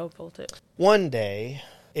them to be hopeful, too. One day,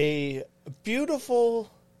 a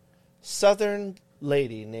beautiful southern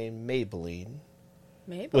lady named Maybelline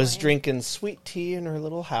was drinking sweet tea in her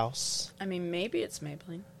little house. I mean, maybe it's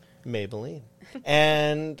Maybelline. Maybelline.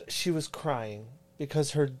 And she was crying because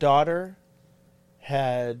her daughter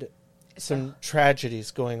had some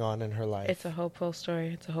tragedies going on in her life. It's a hopeful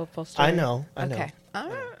story. I know. Okay.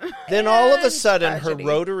 Then all of a sudden, her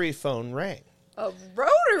rotary phone rang. A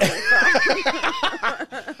rotary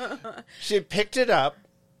phone? She picked it up,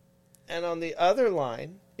 and on the other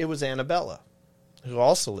line, it was Annabella, who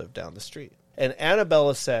also lived down the street. And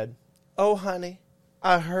Annabella said, "Oh, honey,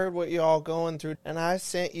 I heard what you all going through, and I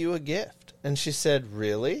sent you a gift." And she said,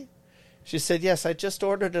 "Really?" She said, "Yes, I just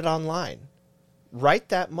ordered it online." Right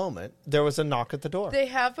that moment, there was a knock at the door. They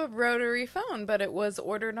have a rotary phone, but it was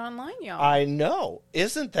ordered online, y'all. I know.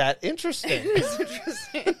 Isn't that interesting? It is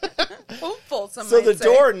interesting. Hopeful, So the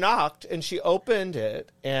door knocked, and she opened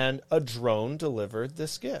it, and a drone delivered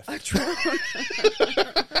this gift. A drone?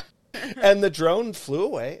 And the drone flew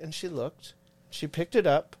away, and she looked. She picked it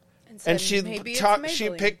up. And she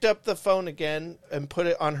picked up the phone again and put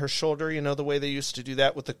it on her shoulder. You know, the way they used to do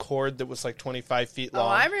that with the cord that was like 25 feet long. Oh,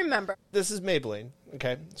 I remember. This is Maybelline.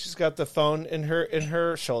 Okay. She's got the phone in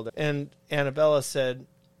her shoulder. And Annabella said,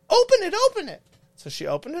 open it. So she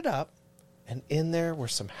opened it up, and in there were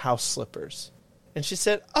some house slippers. And she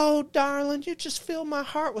said, "Oh, darling, you just filled my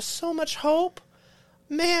heart with so much hope.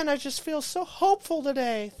 Man, I just feel so hopeful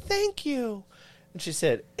today. Thank you." And she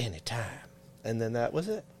said, "Anytime." And then that was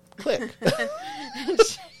it. Click.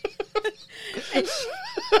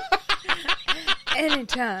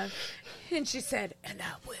 Anytime. And she said, "And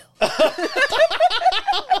I will."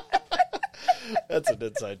 That's an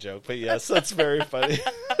inside joke, but yes, that's very funny.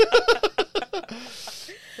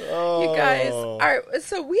 You guys, all right,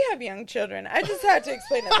 so we have young children. I just had to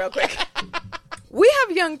explain that real quick. We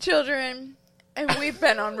have young children, and we've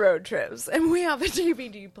been on road trips, and we have a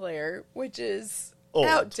DVD player, which is old.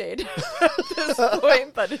 Outdated at this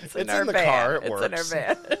point, but it's in our van. Car, it it's works. In our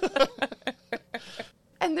van.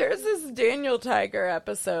 And there's this Daniel Tiger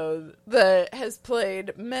episode that has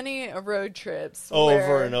played many road trips.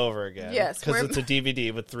 Over and over again. Yes. Because it's a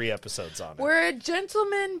DVD with 3 episodes on it. Where a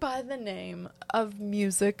gentleman by the name of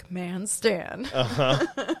Music Man Stan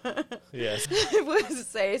yes. would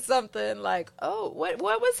say something like, what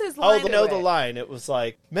was his line? The line. It was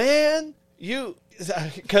like, "Man, you..."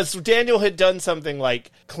 Because Daniel had done something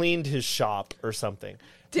like cleaned his shop or something.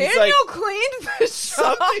 Daniel cleaned the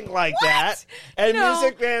shop? Something like that. And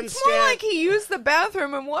Music Man Stan... It's more like he used the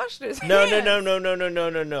bathroom and washed his hands.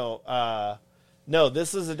 No. No,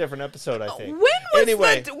 this is a different episode, I think. When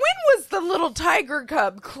was the little tiger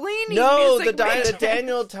cub cleaning Music Man? The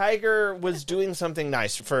Daniel Tiger was doing something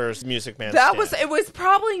nice for Music Man Stan. It was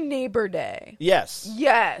probably Neighbor Day. Yes.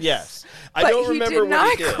 I don't remember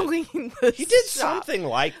what he did. Clean the He did shop. Something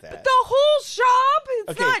like that. But the whole shop?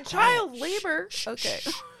 It's not child labor. Okay.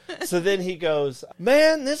 So then he goes,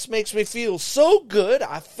 "Man, this makes me feel so good,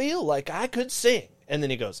 I feel like I could sing." And then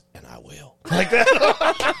he goes, and I will. Like that.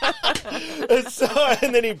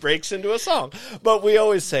 and then he breaks into a song. But we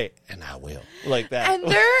always say, and I will. Like that. And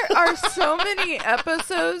there are so many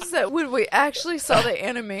episodes that when we actually saw the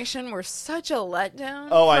animation were such a letdown.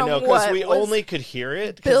 Oh, I know, because we only could hear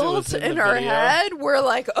it. Built in our head. We're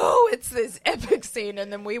like, oh, it's this epic scene. And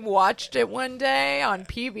then we watched it one day on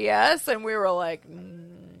PBS, and we were like,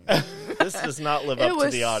 this does not live up to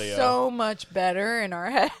the audio. It was so much better in our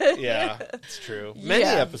head. Yeah, it's true. Many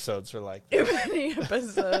episodes are like that. Many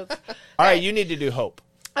episodes. All right, you need to do Hope.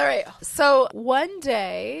 All right. So one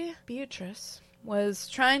day, Beatrice was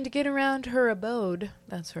trying to get around her abode.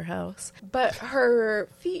 That's her house. But her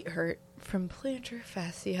feet hurt from plantar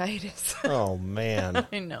fasciitis. Oh, man.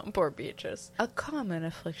 I know. Poor Beatrice. A common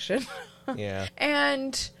affliction. Yeah.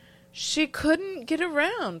 And she couldn't get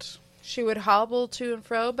around. She would hobble to and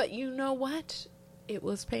fro, but you know what? It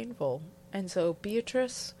was painful. And so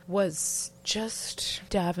Beatrice was just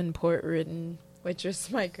Davenport ridden, which is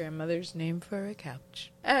my grandmother's name for a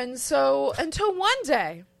couch. And so until one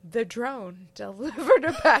day, the drone delivered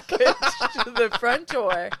a package to the front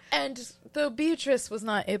door. And though Beatrice was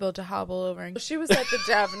not able to hobble over, she was at the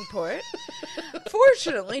Davenport.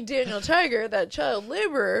 Fortunately, Daniel Tiger, that child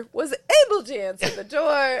laborer, was able to answer the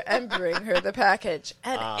door and bring her the package.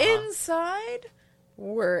 And inside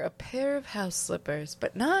were a pair of house slippers,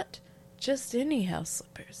 but not just any house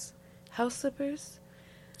slippers. House slippers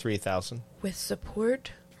 3,000 with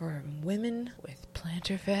support for women with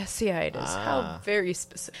plantar fasciitis. How very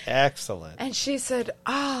specific. Excellent. And she said,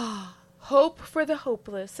 hope for the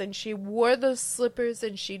hopeless. And she wore those slippers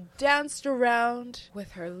and she danced around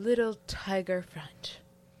with her little tiger friend.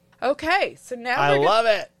 Okay, so now I love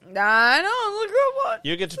it. I know, look at what.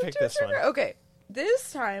 You get to pick this one. Okay,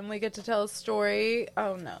 this time we get to tell a story.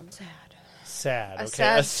 Oh no, sad. A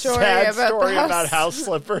okay. sad story about house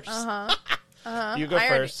slippers. You go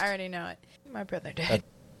first. I already know it. My brother died.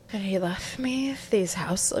 And he left me these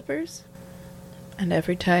house slippers. And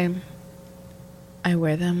every time I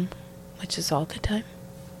wear them, which is all the time,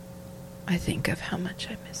 I think of how much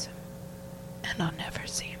I miss him. And I'll never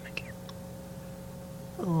see him again.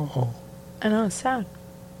 Oh. I know, it's sad.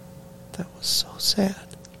 That was so sad.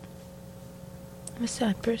 I'm a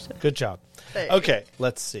sad person. Good job. Okay,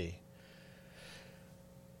 let's see.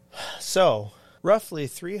 So, roughly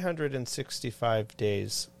 365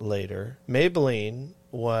 days later, Maybelline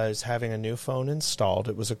was having a new phone installed.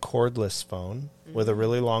 It was a cordless phone with a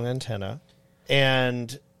really long antenna.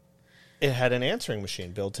 And it had an answering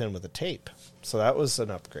machine built in with a tape. So that was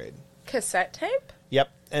an upgrade. Cassette tape?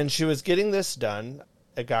 Yep. And she was getting this done.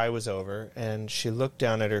 A guy was over, and she looked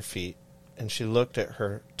down at her feet, and she looked at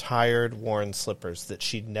her tired, worn slippers that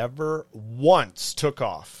she never once took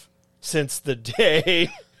off since the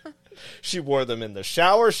day... She wore them in the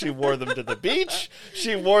shower. She wore them to the beach.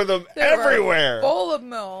 She wore them everywhere. Full of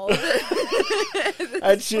mold.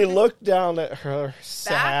 And she looked down at her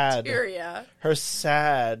sad... Bacteria. Her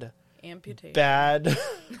sad... Amputation. Bad...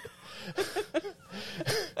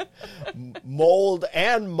 mold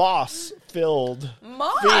and moss-filled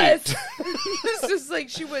Moss? feet. It's just like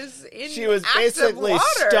she was in She was active basically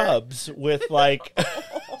water. Stubbs with like...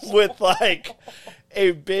 with like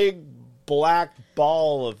a big... black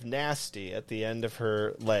ball of nasty at the end of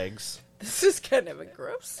her legs. This is kind of a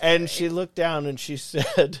gross thing. And she looked down and she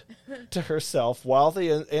said to herself, while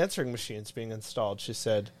the answering machine's being installed, she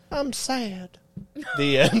said, "I'm sad."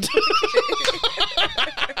 The end.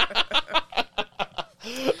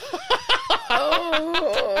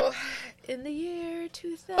 Oh, in the year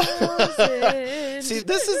 2000. See,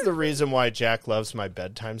 this is the reason why Jack loves my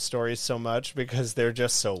bedtime stories so much, because they're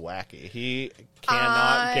just so wacky. He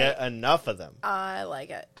cannot get enough of them. I like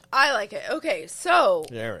it. Okay, so,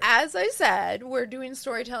 as I said, we're doing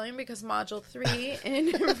storytelling because Module 3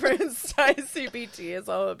 in Advanced I-CBT is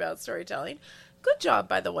all about storytelling. Good job,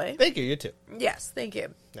 by the way. Thank you, you too. Yes, thank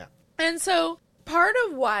you. Yeah. And so... part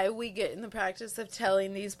of why we get in the practice of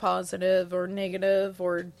telling these positive or negative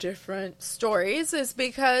or different stories is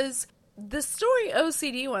because the story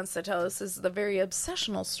OCD wants to tell us is the very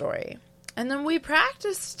obsessional story. And then we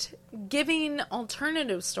practiced giving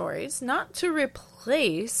alternative stories, not to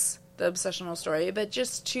replace the obsessional story, but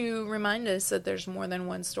just to remind us that there's more than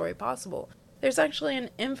one story possible. There's actually an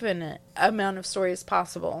infinite amount of stories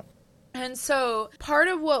possible. And so part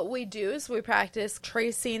of what we do is we practice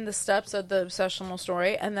tracing the steps of the obsessional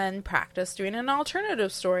story and then practice doing an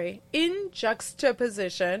alternative story in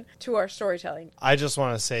juxtaposition to our storytelling. I just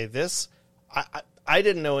want to say this. I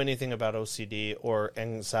didn't know anything about OCD or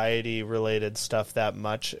anxiety-related stuff that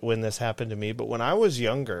much when this happened to me. But when I was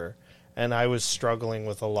younger and I was struggling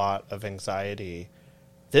with a lot of anxiety,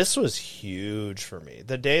 This was huge for me.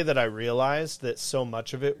 The day that I realized that so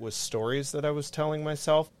much of it was stories that I was telling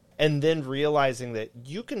myself, and then realizing that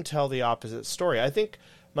you can tell the opposite story. I think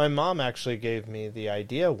my mom actually gave me the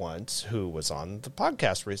idea once, who was on the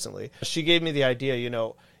podcast recently. She gave me the idea,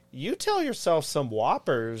 you tell yourself some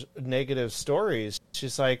whoppers negative stories.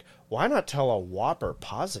 She's like, why not tell a whopper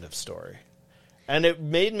positive story? And it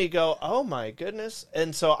made me go, oh my goodness.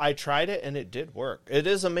 And so I tried it and it did work. It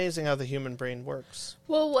is amazing how the human brain works.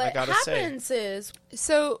 Well, what happens is,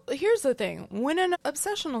 so here's the thing. When an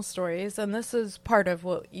obsessional stories, and this is part of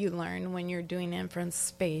what you learn when you're doing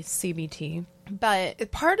inference-based CBT,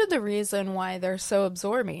 but part of the reason why they're so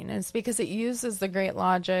absorbing is because it uses the great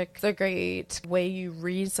logic, the great way you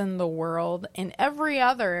reason the world in every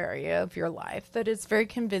other area of your life that is very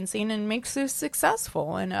convincing and makes you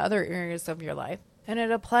successful in other areas of your life. And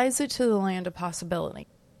it applies it to the land of possibility.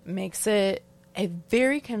 Makes it a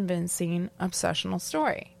very convincing obsessional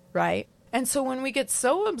story, right? And so when we get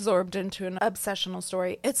so absorbed into an obsessional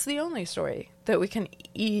story, it's the only story that we can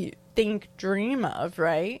think, dream of,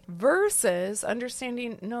 right? Versus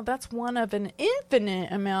understanding, no, that's one of an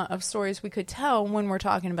infinite amount of stories we could tell when we're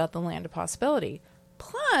talking about the land of possibility.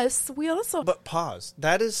 Plus, we also... But pause.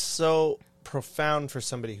 That is so profound for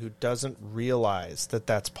somebody who doesn't realize that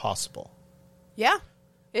that's possible. Yeah.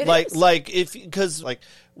 Because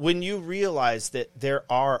when you realize that there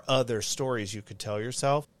are other stories you could tell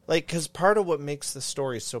yourself, because part of what makes the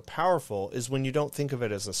story so powerful is when you don't think of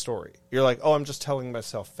it as a story. You're like, oh, I'm just telling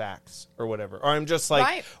myself facts or whatever. Or I'm just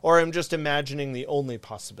or I'm just imagining the only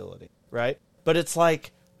possibility, right? But it's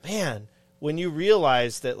like, man, when you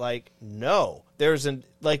realize that, no,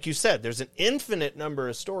 like you said, there's an infinite number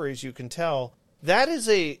of stories you can tell. That is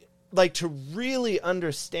to really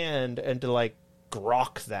understand and to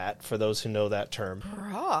grok that, for those who know that term.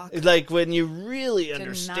 Grok? When you really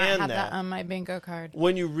understand not have that on my bingo card.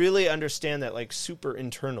 When you really understand that, super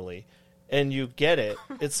internally, and you get it,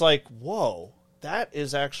 it's like, whoa, that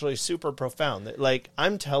is actually super profound. That,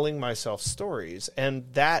 I'm telling myself stories, and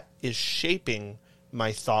that is shaping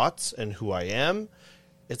my thoughts and who I am.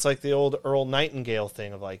 It's like the old Earl Nightingale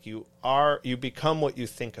thing of, you become what you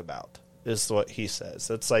think about, is what he says.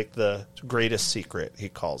 That's the greatest secret, he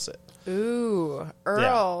calls it. Ooh,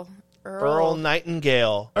 Earl. Yeah. Earl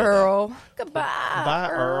Nightingale. Earl. Goodbye. Bye,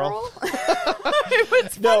 Earl.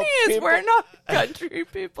 What's funny is we're not country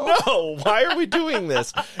people. No, why are we doing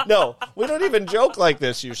this? No, we don't even joke like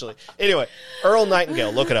this usually. Anyway, Earl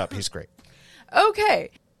Nightingale, look it up. He's great. Okay.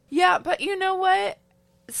 Yeah, but you know what?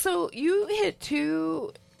 So you hit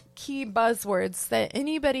two key buzzwords that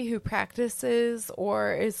anybody who practices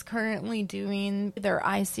or is currently doing their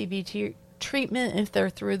I-CBT treatment, if they're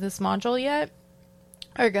through this module yet,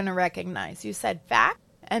 are going to recognize. You said fact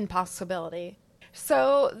and possibility.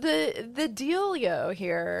 So the dealio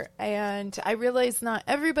here, and I realize not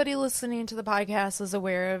everybody listening to the podcast is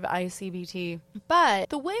aware of I-CBT, but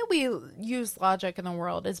the way we use logic in the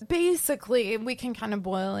world is basically, we can kind of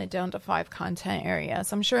boil it down to 5 content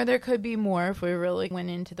areas. I'm sure there could be more if we really went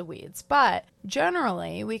into the weeds, but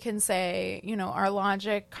generally we can say, our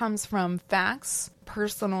logic comes from facts,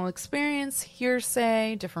 personal experience,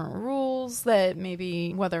 hearsay, different rules that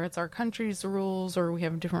maybe, whether it's our country's rules or we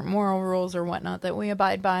have different moral rules or whatnot that we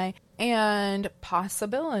abide by, and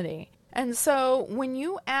possibility. And so when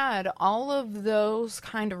you add all of those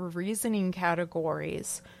kind of reasoning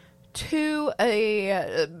categories to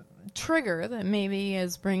a trigger that maybe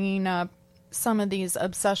is bringing up some of these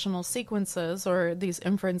obsessional sequences or these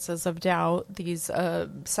inferences of doubt, these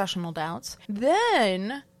obsessional doubts,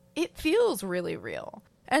 then it feels really real.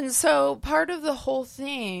 And so part of the whole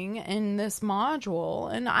thing in this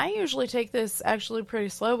module, and I usually take this actually pretty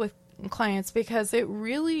slow with clients because it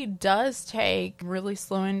really does take really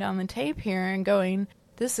slowing down the tape here and going,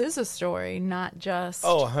 this is a story, not just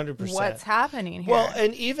 100%. What's happening here. Well,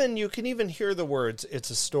 and you can even hear the words, it's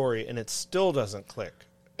a story, and it still doesn't click.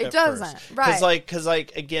 It doesn't, right. Because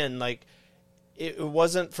again, it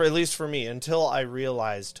wasn't, at least for me, until I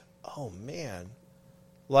realized, oh man,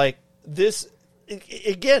 this,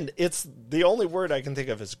 again, it's the only word I can think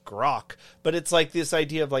of is grok, but it's this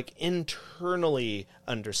idea of internally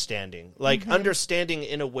understanding, understanding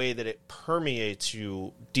in a way that it permeates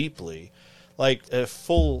you deeply, a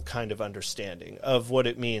full kind of understanding of what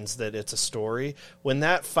it means that it's a story. When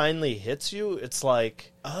that finally hits you, it's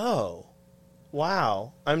oh,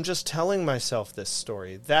 wow, I'm just telling myself this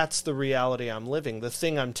story. That's the reality I'm living, the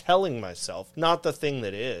thing I'm telling myself, not the thing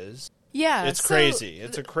that is. Yeah. It's crazy.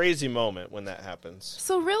 It's a crazy moment when that happens.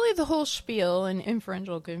 So really the whole spiel and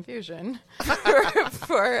inferential confusion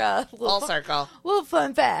for a full circle. Little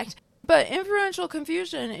fun fact. but inferential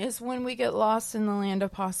confusion is when we get lost in the land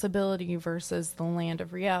of possibility versus the land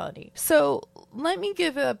of reality. So let me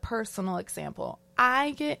give a personal example.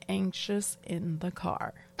 I get anxious in the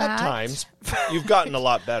car. At times. You've gotten a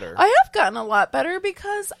lot better. I have gotten a lot better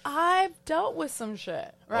because I've dealt with some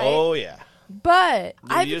shit, right? Oh, yeah. But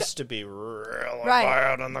I used to be really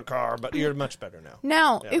bad in the car, but you're much better now.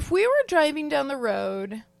 Now, if we were driving down the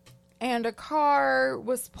road and a car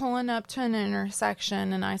was pulling up to an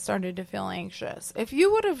intersection and I started to feel anxious, if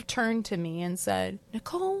you would have turned to me and said,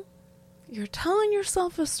 Nicole, you're telling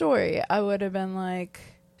yourself a story, I would have been like,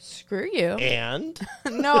 screw you. And?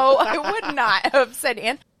 No, I would not have said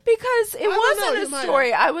and. Because it wasn't a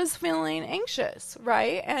story. I was feeling anxious,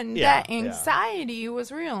 right? And that anxiety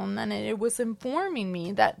was real. And then it was informing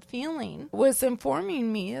me, that feeling was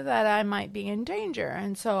informing me that I might be in danger.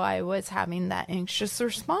 And so I was having that anxious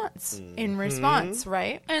response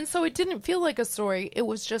right? And so it didn't feel like a story. It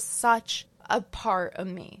was just such a part of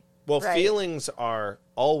me. Well, feelings are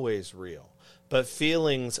always real, but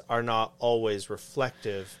feelings are not always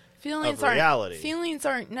reflective of reality. Feelings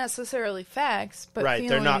aren't necessarily facts, but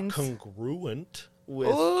they're not congruent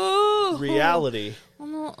with reality.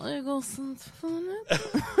 I'm not egocentric.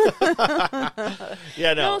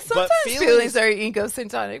 No, sometimes feelings are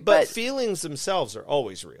egocentric, but feelings themselves are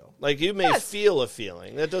always real. Like you may feel a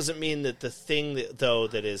feeling. That doesn't mean that the thing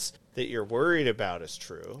that you're worried about is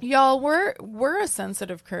true. Y'all, we're a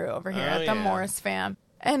sensitive crew over here at the Morris fam,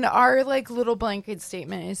 and our little blanket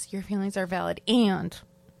statement is your feelings are valid and.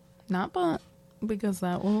 Not but, because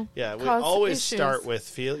that will we cause always issues. Start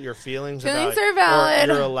with your feelings are valid.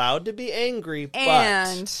 Or you're allowed to be angry, but...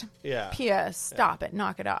 And, P.S., stop it,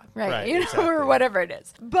 knock it off, right? Exactly. Or whatever it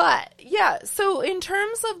is. But, so in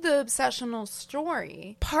terms of the obsessional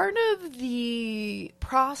story, part of the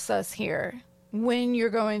process here, when you're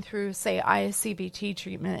going through, say, I-CBT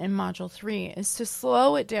treatment in Module 3, is to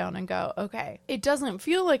slow it down and go, okay, it doesn't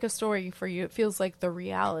feel like a story for you. It feels like the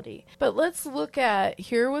reality. But let's look at,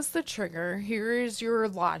 here was the trigger. Here is your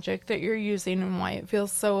logic that you're using and why it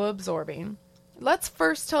feels so absorbing. Let's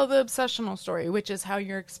first tell the obsessional story, which is how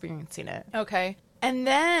you're experiencing it, okay? And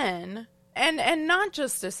then... And not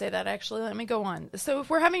just to say that, actually, let me go on. So if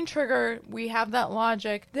we're having trigger, we have that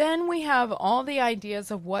logic. Then we have all the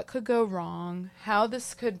ideas of what could go wrong, how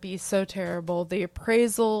this could be so terrible, the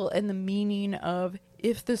appraisal and the meaning of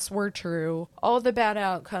if this were true, all the bad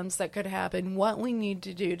outcomes that could happen, what we need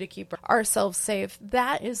to do to keep ourselves safe.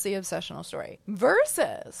 That is the obsessional story.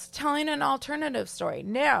 Versus telling an alternative story.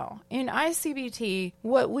 Now, in I-CBT,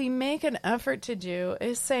 what we make an effort to do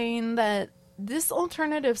is saying that this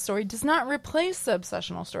alternative story does not replace the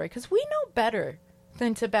obsessional story because we know better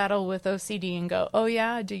than to battle with OCD and go, oh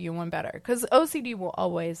yeah, I do you one better. Because OCD will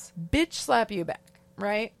always bitch slap you back,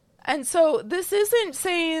 right? And so this isn't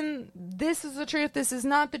saying this is the truth, this is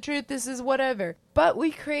not the truth, this is whatever. But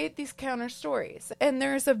we create these counter stories. And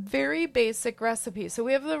there's a very basic recipe. So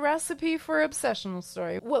we have the recipe for obsessional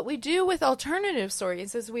story. What we do with alternative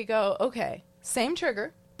stories is we go, okay, same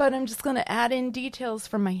trigger. But I'm just going to add in details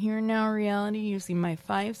from my here and now reality using my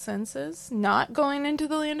 5 senses. Not going into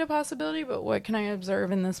the land of possibility, but what can I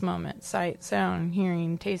observe in this moment? Sight, sound,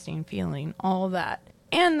 hearing, tasting, feeling, all that.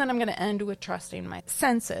 And then I'm going to end with trusting my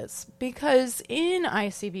senses. Because in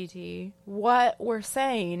I-CBT, what we're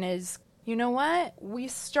saying is, you know what? We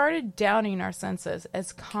started doubting our senses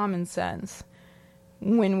as common sense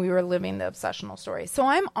when we were living the obsessional story. So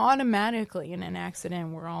I'm automatically in an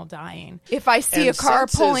accident, we're all dying. If I see a car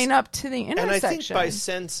pulling up to the intersection. And I think by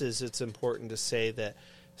senses, it's important to say that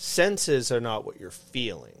senses are not what you're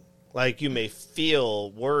feeling. Like, you may feel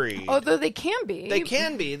worried. Although they can be. They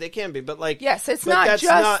can be. But, like... Yes, it's not just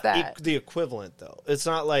that. That's not the equivalent, though. It's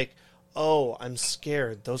not like, oh, I'm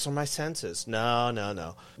scared. Those are my senses.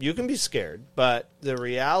 No. You can be scared, but the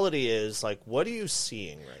reality is, like, what are you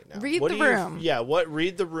seeing right now? Read the room.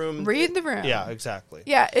 Read the room. Read the room. Yeah, exactly.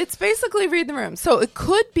 Yeah, it's basically read the room. So it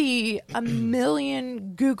could be a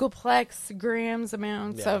million Googleplex grams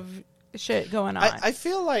amounts of shit going on. I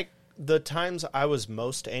feel like the times I was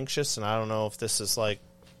most anxious, and I don't know if this is, like,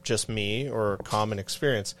 just me or a common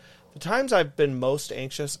experience, the times I've been most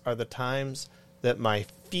anxious are the times that my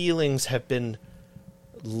feelings have been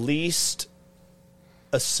least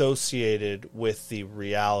associated with the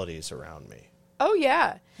realities around me. Oh,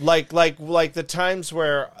 yeah. Like the times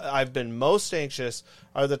where I've been most anxious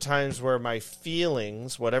are the times where my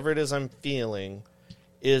feelings, whatever it is I'm feeling,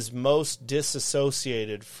 is most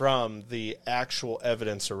disassociated from the actual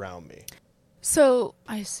evidence around me. So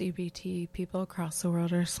I-CBT people across the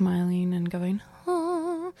world are smiling and going,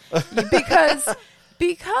 oh,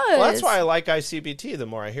 Because that's why I like I-CBT the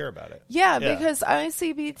more I hear about it. Yeah, because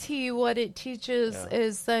I-CBT, what it teaches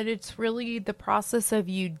is that it's really the process of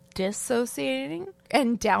you dissociating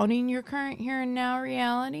and doubting your current here and now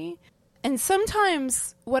reality. And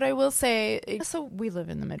sometimes what I will say, so we live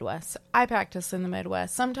in the Midwest. I practice in the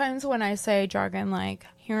Midwest. Sometimes when I say jargon like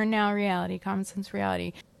here and now reality, common sense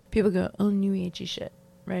reality, people go, oh, new agey shit,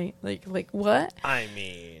 right? Like what? I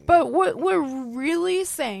mean. But what we're really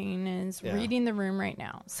saying is reading the room right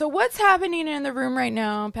now. So what's happening in the room right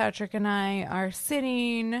now, Patrick and I are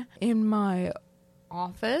sitting in my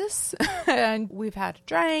office and we've had a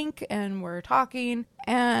drink and we're talking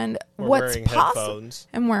and what's possible,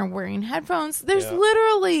 and we're wearing headphones. There's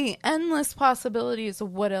literally endless possibilities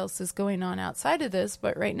of what else is going on outside of this,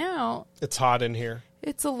 but right now it's hot in here.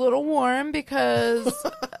 It's a little warm because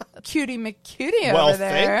Cutie McCutie Well, over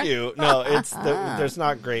there. thank you. No, there's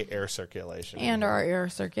not great air circulation. And our air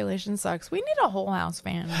circulation sucks. We need a whole house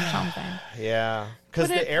fan or something. Yeah, because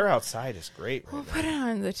the air outside is great. Right we'll put it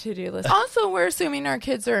on the to-do list. Also, we're assuming our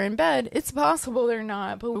kids are in bed. It's possible they're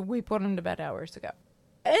not, but we put them to bed hours ago.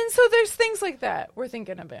 And so there's things like that we're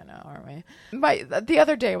thinking about now, aren't we? The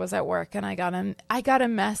other day I was at work and I got a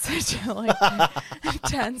message at like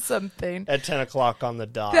 10 something. At 10 o'clock on the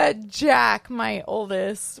dot. That Jack, my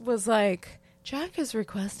oldest, was like, Jack has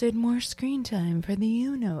requested more screen time for the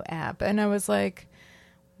Uno app. And I was like,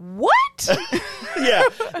 what? Yeah,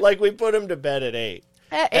 like we put him to bed at 8.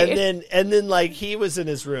 And then like he was in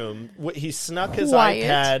his room. He snuck his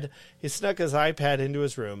iPad. He snuck his iPad into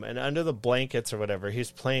his room, and under the blankets or whatever, he's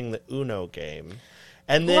playing the Uno game.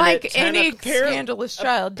 And then like any scandalous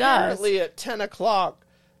child does. Apparently at 10 o'clock,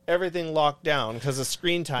 everything locked down because of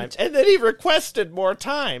screen time. And then he requested more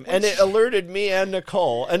time, and it alerted me and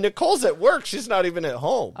Nicole. And Nicole's at work. She's not even at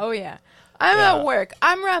home. Oh, yeah. I'm at work.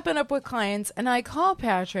 I'm wrapping up with clients, and I call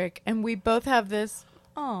Patrick, and we both have this...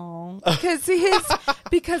 Oh,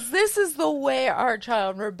 because this is the way our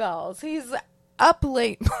child rebels. He's up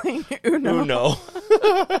late playing Uno.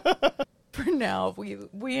 For now,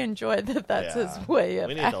 we enjoy that's his way of...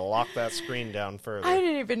 We need to lock that screen down further. I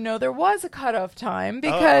didn't even know there was a cutoff time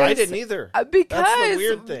because... I didn't either. Because that's the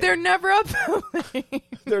weird thing. They're never up that late.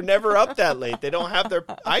 They're never up that late. They don't have their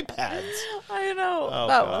iPads. I know. Oh,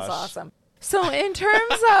 that gosh. was awesome. So in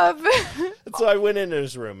terms of... So I went into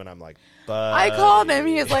his room and I'm like, I called him.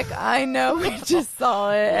 He was like, I know, we just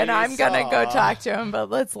saw it, and I'm going to go talk to him, but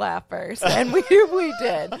let's laugh first. And we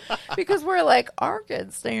did. Because we're like, our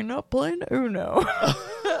kid's staying up playing Uno.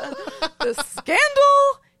 The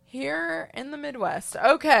scandal here in the Midwest.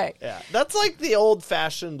 Okay. Yeah, that's like the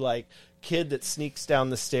old-fashioned, like, kid that sneaks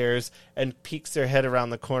down the stairs and peeks their head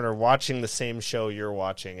around the corner watching the same show you're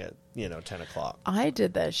watching at, 10 o'clock. I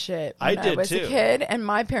did that shit when I was a kid, and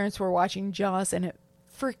my parents were watching Jaws, and it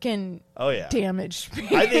freaking damaged me.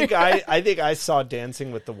 I think I saw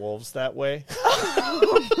Dancing with the Wolves that way.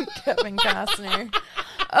 Kevin Costner.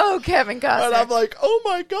 Oh, Kevin Costner. And I'm like, oh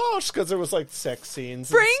my gosh, because there was like sex scenes.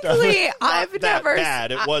 Frankly, I've never...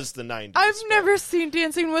 bad. It was the 90s. I've never seen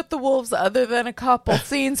Dancing with the Wolves other than a couple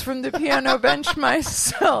scenes from the piano bench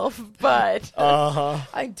myself, but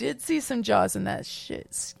I did see some Jaws, and that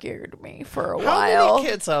shit scared me for a while. How many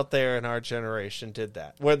kids out there in our generation did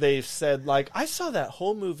that? Where they said, like, I saw that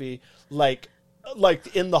whole movie, like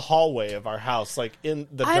in the hallway of our house, like in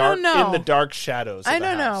the dark shadows. I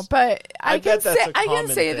don't know, but I can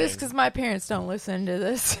say this because my parents don't listen to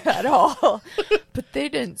this at all. But they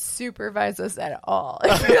didn't supervise us at all.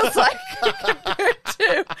 It feels like compared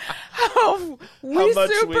to how we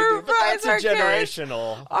supervise our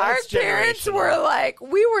generational. Kids. Our parents were like,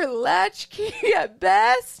 we were latchkey at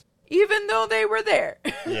best. Even though they were there.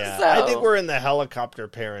 Yeah, so, I think we're in the helicopter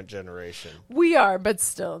parent generation. We are, but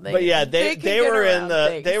still. They were in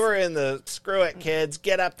the screw it, kids,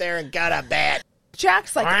 get up there and go to bed.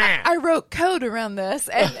 Jack's like, I wrote code around this,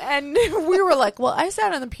 and we were like, well, I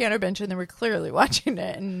sat on the piano bench and they were clearly watching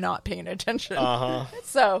it and not paying attention.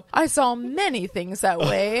 So I saw many things that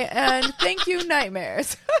way, and thank you,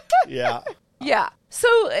 nightmares. Yeah. Yeah.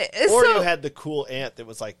 You had the cool aunt that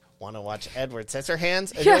was like, want to watch Edward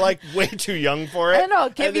Scissorhands? And you're like way too young for it. And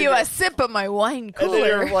I'll give you a sip of my wine cooler. And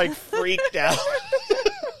then you're like freaked out.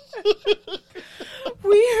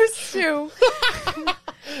 We used to.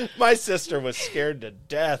 My sister was scared to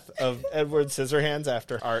death of Edward Scissorhands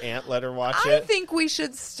after our aunt let her watch it. I think we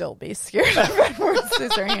should still be scared of Edward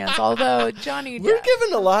Scissorhands, although Johnny Depp. We're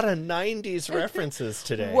giving a lot of 90s references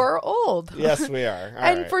today. We're old. Yes, we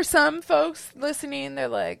are. For some folks listening, they're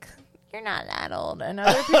like, you're not that old. And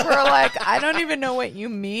other people are like, I don't even know what you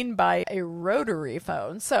mean by a rotary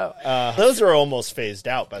phone. So those are almost phased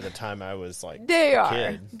out by the time I was like they a are.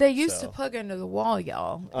 kid, they used to plug into the wall,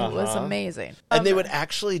 y'all. It was amazing. And they would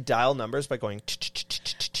actually dial numbers by going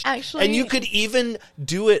actually, and you could even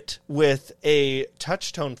do it with a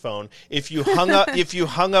touch tone phone. If you hung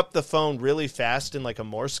up the phone really fast in like a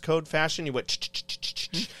Morse code fashion, you went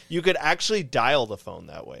you could actually dial the phone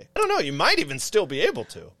that way. I don't know, you might even still be able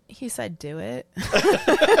to. He said do it.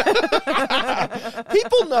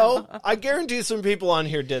 People know. I guarantee some people on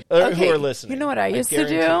here did who are listening. You know what I used to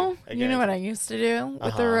do? You know what I used to do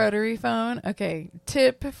with the rotary phone? Okay,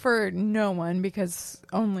 tip for no one, because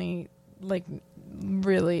only like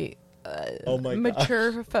really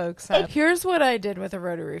mature folks have. Here's what I did with a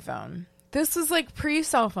rotary phone. This is like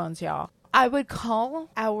pre-cell phones, y'all. I would call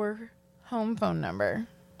our home phone number.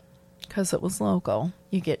 Because it was local,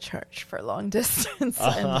 you get charged for long distance,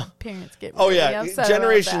 and parents get really upset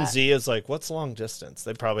Generation about that. Z is like, what's long distance?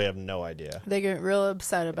 They probably have no idea. They get real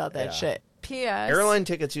upset about that shit. P.S. Airline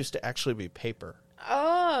tickets used to actually be paper.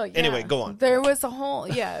 Oh, yeah. Anyway, go on. There was a whole,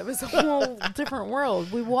 it was a whole different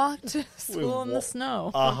world. We walked to school in the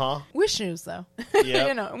snow. With shoes, though.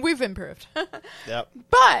 Yep. We've improved. Yep.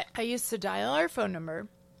 But I used to dial our phone number,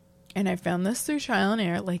 and I found this through trial and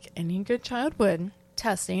error, like any good child would.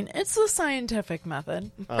 Testing. It's the scientific method,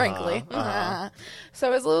 frankly. So I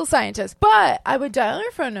was a little scientist. But I would dial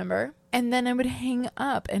her phone number, and then I would hang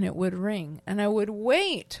up, and it would ring. And I would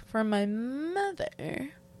wait for my mother,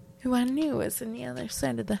 who I knew was on the other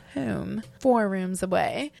side of the home, 4 rooms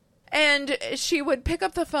away. And she would pick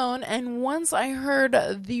up the phone, and once I heard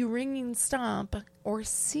the ringing stop, or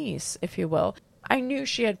cease, if you will, I knew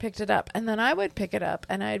she had picked it up. And then I would pick it up,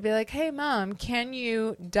 and I'd be like, hey, Mom, can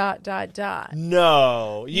you ...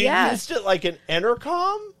 No. You used it like an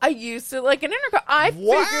intercom? I used it like an intercom. I figured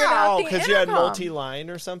out the intercom. Because you had multi-line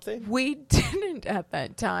or something? We didn't at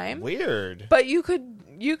that time. Weird. But you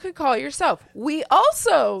could call yourself. We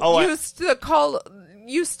also used to call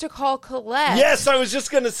collect. Yes, I was just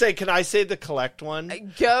going to say, can I say the collect one?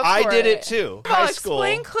 Go for I did it it too. Well, High school.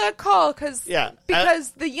 Explain collect call, because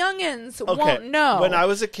the youngins won't know. When I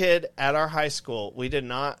was a kid at our high school, we did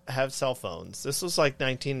not have cell phones. This was like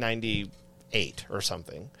 1998 or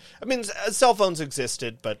something. I mean, cell phones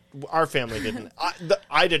existed, but our family didn't.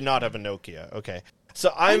 I did not have a Nokia. Okay. So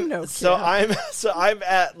I'm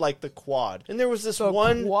at like the quad, and there was this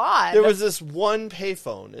one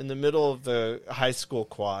payphone in the middle of the high school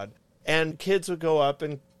quad, and kids would go up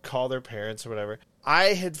and call their parents or whatever.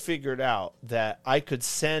 I had figured out that I could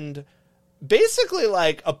send basically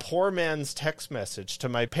like a poor man's text message to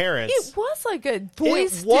my parents. It was like a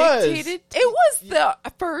voice dictated. It was the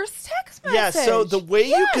first text message. Yeah, so the way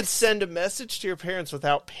you could send a message to your parents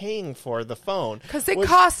without paying for the phone. Because it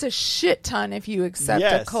costs a shit ton if you accept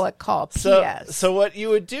a collect call. P.S. So what you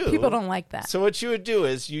would do. People don't like that. So what you would do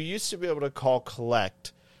is you used to be able to call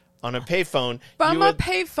collect on a payphone. From a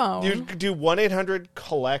payphone. You could do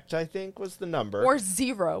 1-800-COLLECT, I think was the number. Or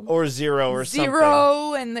zero or something.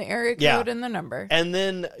 Zero and the area code and the number. And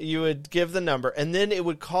then you would give the number, and then it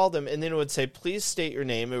would call them, and then it would say, please state your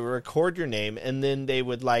name. It would record your name, and then they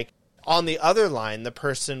would like, on the other line, the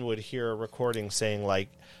person would hear a recording saying like,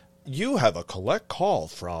 you have a collect call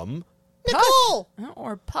from Nicole.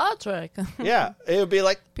 Or Patrick. Yeah. It would be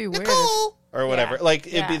like, Nicole. Or whatever. Yeah. Like,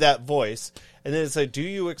 it'd be that voice. And then it's like, do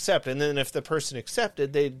you accept? And then if the person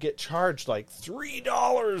accepted, they'd get charged like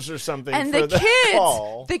 $3 or something and for the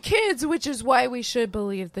call. The kids, which is why we should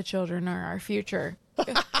believe the children are our future,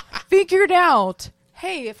 figured out,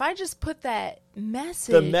 hey, if I just put that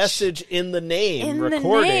message. The message in the name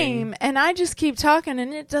recording. And I just keep talking,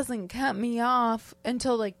 and it doesn't cut me off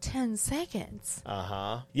until like 10 seconds.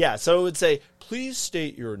 Yeah, so it would say, please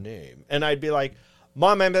state your name. And I'd be like,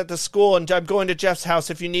 Mom, I'm at the school, and I'm going to Jeff's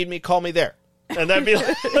house. If you need me, call me there. And that'd be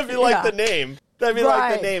like, the name. That'd be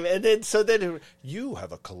like the name. And then, you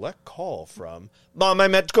have a collect call from, Mom,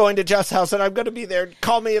 I'm going to Jeff's house, and I'm going to be there.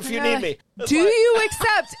 Call me if you need me. Do you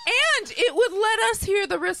accept? And it would let us hear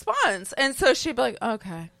the response. And so she'd be like,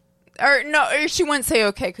 okay. Or no, or she wouldn't say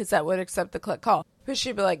okay, because that would accept the collect call. But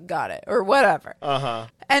she'd be like, got it, or whatever.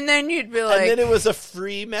 And then you'd be like. And then it was a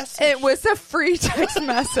free message. It was a free text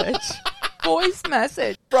message. Voice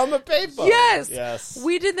message. From a payphone. Yes.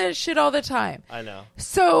 We did that shit all the time. I know.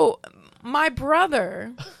 So my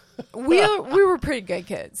brother, we were pretty good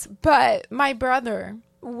kids, but my brother,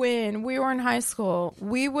 when we were in high school,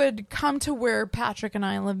 we would come to where Patrick and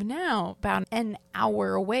I live now, about an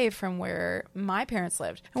hour away from where my parents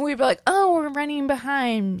lived. And we'd be like, oh, we're running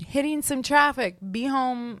behind, hitting some traffic, be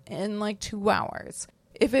home in like 2 hours.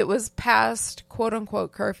 if it was past quote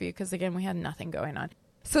unquote curfew, because again, we had nothing going on.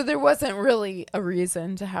 So there wasn't really a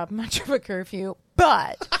reason to have much of a curfew,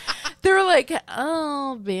 but they were like,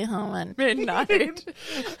 I'll be home at midnight.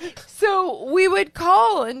 So we would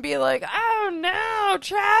call and be like, oh no,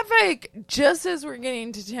 traffic, just as we're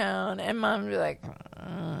getting to town. And Mom would be like,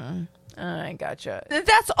 I gotcha.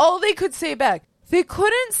 That's all they could say back. They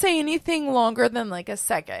couldn't say anything longer than like a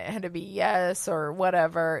second. It had to be yes or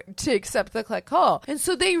whatever to accept the click call. And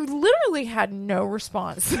so they literally had no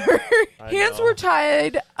response. Their hands were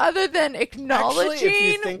tied other than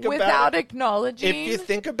acknowledging without acknowledging. If you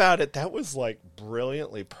think about it, that was like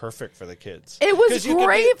brilliantly perfect for the kids. It was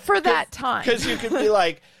great for that time. Because you could be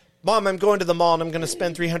like, Mom, I'm going to the mall and I'm going to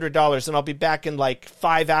spend $300 and I'll be back in like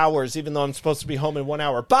 5 hours, even though I'm supposed to be home in 1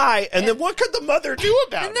 hour. Bye. And then what could the mother do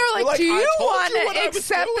about it? And they're like, do you want to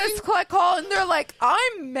accept this collect call? And they're like,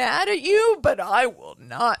 I'm mad at you, but I will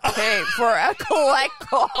not pay for a collect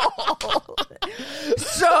call.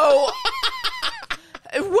 So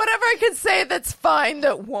whatever I can say that's fine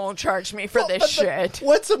that won't charge me for this shit.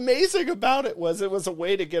 What's amazing about it was a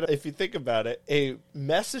way to get, if you think about it, a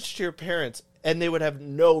message to your parents. And they would have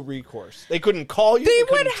no recourse. They couldn't call you. They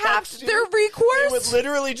would have their recourse. They would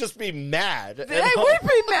literally just be mad. They would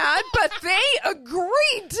be mad, but they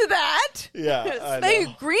agreed to that. Yeah, they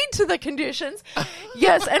agreed to the conditions.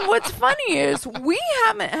 Yes, and what's funny is we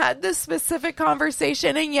haven't had this specific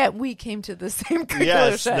conversation, and yet we came to the same conclusion.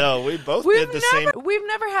 Yes, no, we both did the same. We've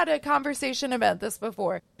never had a conversation about this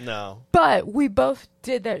before. No. But we both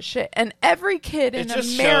did that shit. And every kid in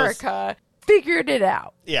America figured it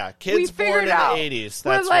out. Yeah, kids born in the 80s.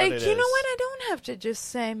 That's we're like, what it is. you know what? I don't have to just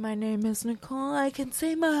say my name is Nicole. I can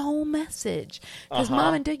say my whole message. Because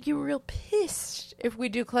Mom and Dad get real pissed if we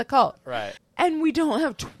do click call. Right. And we don't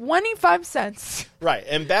have 25 cents. Right.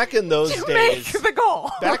 And back in those to days, make the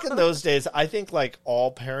call. Back in those days, I think like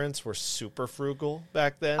all parents were super frugal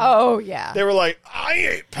back then. Oh, yeah. They were like, I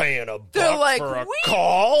ain't paying a buck for a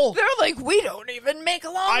call. They're like, we don't even make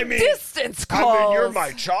long distance calls. I mean, you're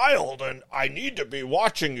my child and I need to be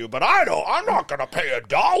watching you, but I'm not going to pay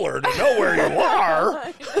 $1 to know where you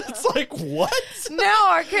are. It's like, what? Now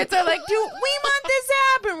our kids are like, we want this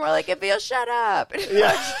app. And we're like, if you'll shut up.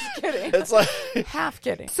 Yeah. Just kidding. It's like half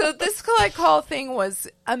kidding. So this collect call thing was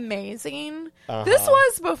amazing. This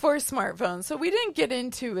was before smartphones, so we didn't get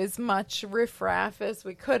into as much riffraff as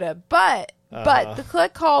we could have. But the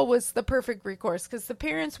collect call was the perfect recourse because the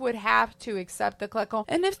parents would have to accept the collect call.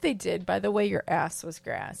 And if they did, by the way, your ass was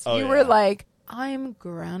grass. You were like, I'm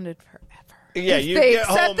grounded forever. Yeah, if they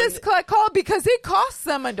accept this collect call because it costs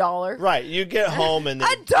them $1. Right, you get home and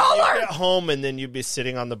then $1. You get home and then you'd be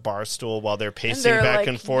sitting on the bar stool while they're pacing back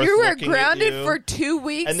and forth. You were grounded for 2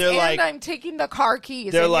 weeks, and like, I'm taking the car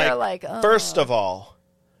keys. They're and like, you're like, oh. First of all,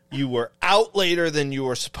 you were out later than you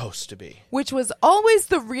were supposed to be. Which was always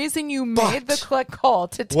the reason you made the collect call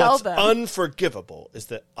to tell them. What's unforgivable is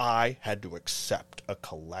that I had to accept a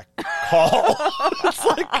collect call. It's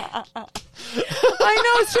like... I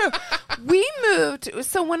know, it's true. We moved,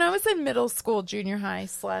 so when I was in middle school, junior high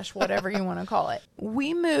 / whatever you want to call it,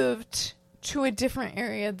 we moved to a different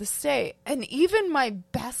area of the state. And even my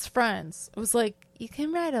best friends was like, you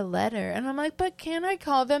can write a letter. And I'm like, but can I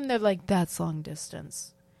call them? They're like, that's long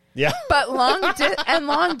distance. Yeah. But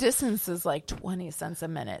long distance is like 20 cents a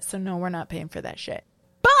minute. So no, we're not paying for that shit.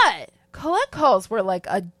 But collect calls were like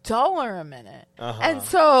 $1 a minute. And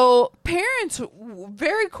so parents,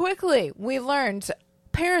 very quickly, we learned,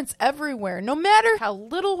 parents everywhere, no matter how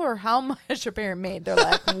little or how much a parent made, they're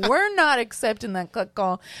like, we're not accepting that collect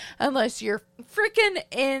call unless you're freaking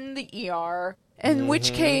in the ER. In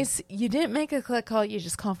which case, you didn't make a collect call, you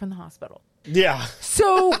just call from the hospital. Yeah.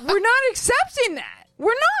 So we're not accepting that.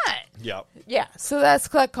 We're not. Yep. Yeah, so that's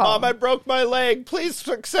collect call. Mom, I broke my leg. Please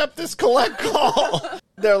accept this collect call.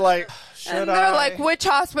 They're like, they're like, which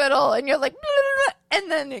hospital? And you're like, blah, blah, blah,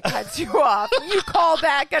 and then it cuts you off. You call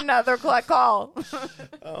back another collect call.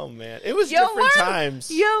 Oh, man. It was different times.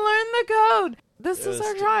 You learn the code. This is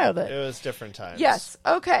our childhood. It was different times. Yes.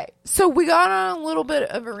 Okay. So we got on a little bit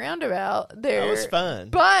of a roundabout there. That was fun.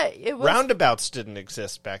 But it was... Roundabouts didn't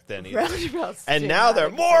exist back then either. Roundabouts and now they're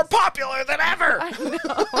more popular than ever.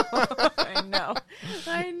 I know.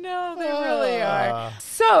 I know. They really are.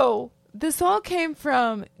 So... this all came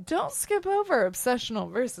from, don't skip over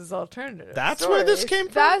obsessional versus alternative. That's stories. where this came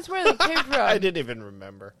from? That's where they came from. I didn't even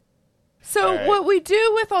remember. So what we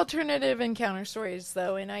do with alternative encounter stories,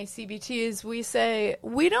 though, in I-CBT is we say,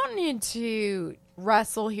 we don't need to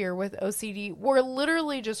wrestle here with OCD. We're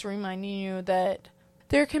literally just reminding you that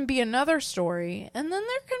there can be another story, and then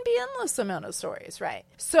there can be endless amount of stories, right?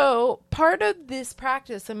 So part of this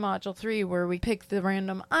practice in Module 3, where we pick the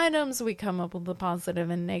random items, we come up with a positive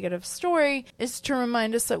and negative story, is to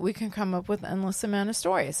remind us that we can come up with endless amount of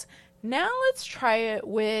stories. Now let's try it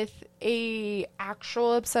with a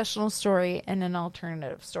actual obsessional story and an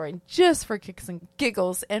alternative story, just for kicks and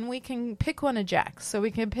giggles, and we can pick one of Jack's. So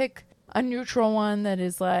we can pick a neutral one that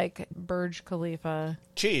is like Burj Khalifa.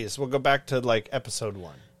 Cheese. We'll go back to like episode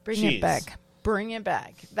 1. Bring it back. Bring it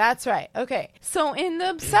back. That's right. Okay. So in the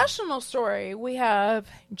obsessional story, we have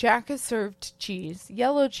Jack is served cheese,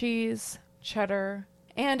 yellow cheese, cheddar,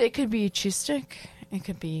 and it could be cheese stick. It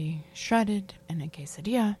could be shredded in a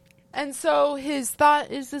quesadilla. And so his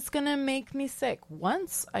thought is, it's going to make me sick.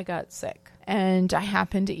 Once I got sick, and I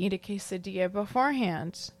happened to eat a quesadilla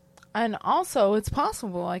beforehand. And also, it's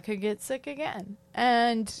possible I could get sick again.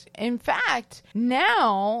 And in fact,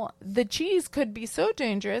 now the cheese could be so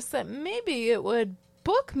dangerous that maybe it would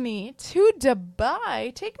book me to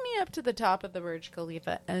Dubai, take me up to the top of the Burj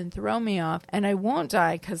Khalifa, and throw me off. And I won't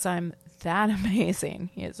die because I'm that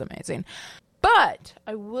amazing. He is amazing. But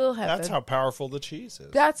I will have... That's how powerful the cheese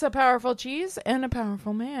is. That's a powerful cheese and a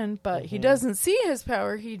powerful man. But he doesn't see his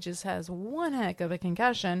power. He just has one heck of a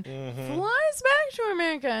concussion. Flies back to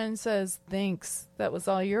America and says, thanks. That was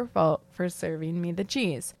all your fault for serving me the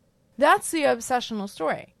cheese. That's the obsessional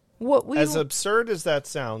story. As absurd as that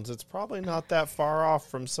sounds, it's probably not that far off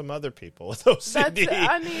from some other people with OCD.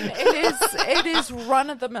 It is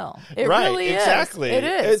run of the mill. It right, really exactly. is. It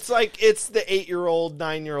is. It's like it's the 8-year-old,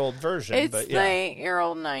 9-year-old version. It's the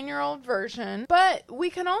 8-year-old, 9-year-old version. But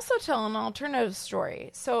we can also tell an alternative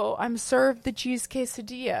story. So I'm served the cheese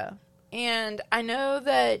quesadilla. And I know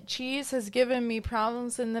that cheese has given me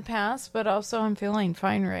problems in the past, but also I'm feeling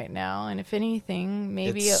fine right now. And if anything,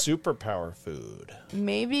 maybe... It's superpower food.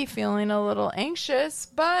 Maybe feeling a little anxious,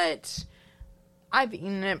 but I've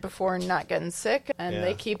eaten it before and not gotten sick. And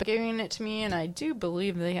they keep giving it to me, and I do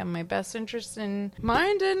believe they have my best interest in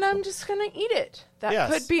mind, and I'm just going to eat it.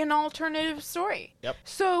 That could be an alternative story. Yep.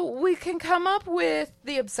 So we can come up with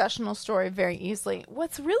the obsessional story very easily.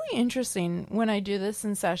 What's really interesting when I do this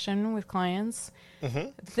in session with clients,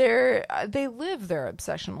 they live their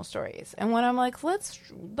obsessional stories. And when I'm like, let's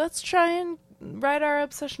try and write our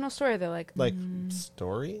obsessional story, they're like,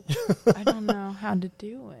 story? I don't know how to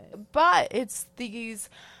do it. But it's these,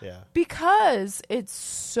 because it's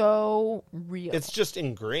so real. It's just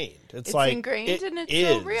ingrained. It's ingrained and it's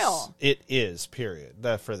so real. It is, period.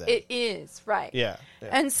 That for them. It is, right. Yeah.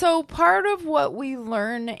 And so part of what we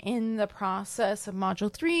learn in the process of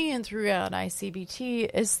Module 3 and throughout I-CBT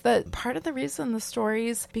is that part of the reason the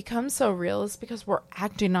stories become so real is because we're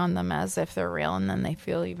acting on them as if they're real, and then they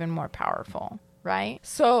feel even more powerful. Right?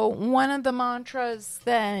 So one of the mantras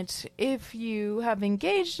that if you have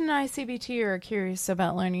engaged in I-CBT or are curious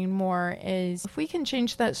about learning more is, if we can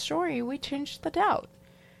change that story, we change the doubt.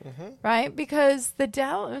 Right? Because the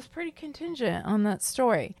doubt is pretty contingent on that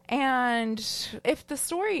story. And if the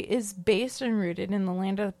story is based and rooted in the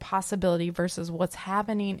land of possibility versus what's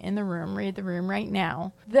happening in the room, read the room right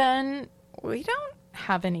now, then we don't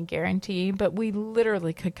have any guarantee, but we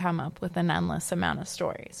literally could come up with an endless amount of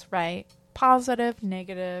stories, right? Positive,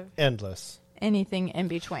 negative. Endless. Anything in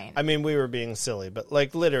between. I mean, we were being silly, but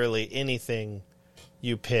like literally anything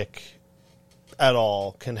you pick at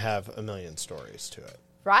all can have a million stories to it.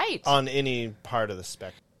 Right. On any part of the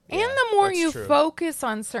spectrum. And the more you focus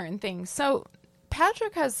on certain things. So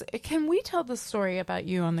Patrick can we tell the story about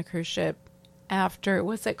you on the cruise ship after,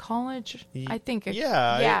 was it college? I think. We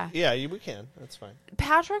can. That's fine.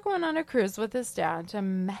 Patrick went on a cruise with his dad to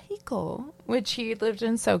Mexico, which he lived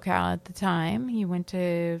in SoCal at the time. He went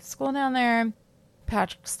to school down there.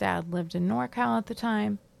 Patrick's dad lived in NorCal at the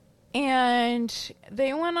time. And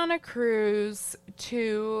they went on a cruise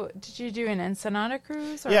to, did you do an Ensenada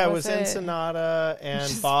cruise? Or yeah, it was Ensenada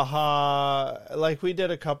and Baja. Like we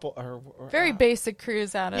did a couple. Very basic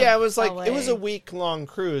cruise out of it was like, LA. it was a week-long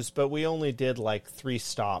cruise, but we only did like 3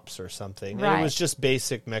 stops or something. Right. And it was just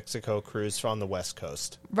basic Mexico cruise on the West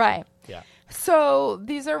Coast. Right. Yeah. So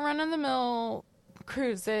these are run-of-the-mill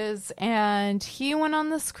cruises, and he went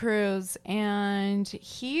on this cruise, and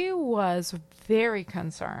he was very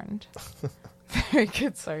concerned. Very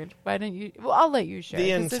concerned. Why don't you? Well, I'll let you share.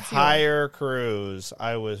 The entire cruise,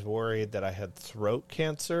 I was worried that I had throat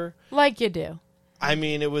cancer. Like you do. I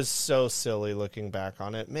mean, it was so silly looking back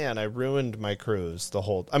on it. Man, I ruined my cruise the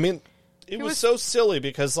whole... I mean, it was so silly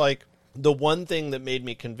because, like, the one thing that made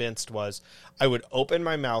me convinced was I would open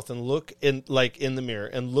my mouth and look in the mirror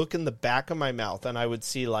and look in the back of my mouth, and I would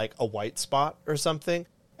see like a white spot or something.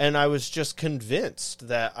 And I was just convinced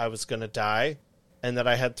that I was going to die. and that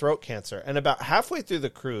I had throat cancer. And about halfway through the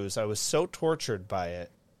cruise, I was so tortured by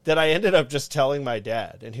it that I ended up just telling my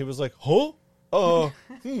dad. And he was like, huh?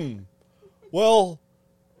 Well,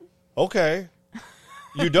 okay.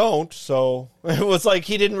 You don't, so it was like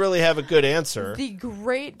he didn't really have a good answer. The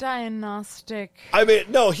great diagnostic. I mean,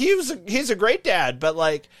 no, he's a great dad, but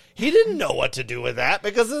like he didn't know what to do with that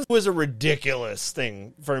because this was a ridiculous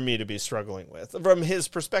thing for me to be struggling with from his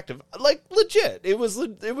perspective. Like legit, it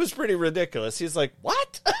was pretty ridiculous. He's like,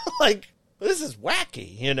 "What?" Like this is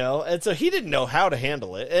wacky, you know? And so he didn't know how to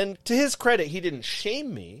handle it. And to his credit, he didn't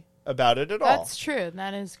shame me about it at all. That's true.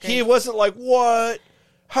 That is great. He wasn't like, "What?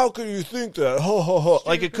 How could you think that?" Ho, ho, ho.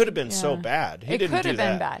 Like, it could have been so bad. He didn't do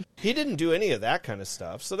that. Bad. He didn't do any of that kind of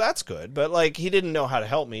stuff, so that's good. But, like, he didn't know how to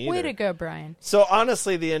help me either. Way to go, Brian. So,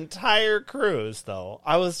 honestly, the entire cruise, though,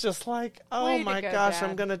 I was just like, oh, my gosh, Dad.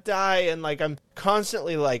 I'm going to die. And, like, I'm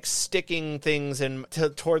constantly, like, sticking things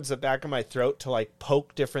towards the back of my throat to, like,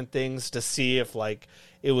 poke different things to see if, like,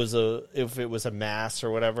 it was a mass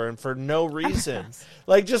or whatever. And for no reason.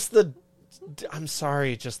 Like, just I'm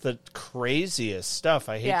sorry, just the craziest stuff.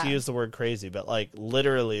 I hate to use the word crazy, but like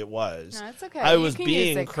literally it was. No, it's okay. I was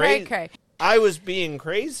being crazy. I was being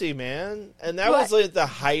crazy, man. And that was like the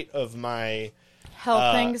height of my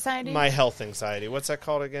health anxiety. My health anxiety. What's that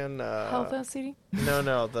called again? Health OCD?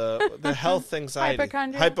 No, the health anxiety.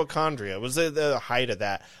 Hypochondria was the height of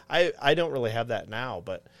that. I don't really have that now,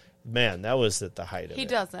 but man, that was at the height of it. He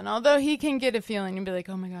doesn't. Although he can get a feeling and be like,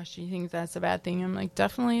 "Oh my gosh, do you think that's a bad thing?" I'm like,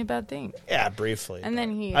 "Definitely a bad thing." Yeah, briefly. And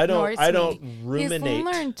then he ignores me. I don't ruminate. He's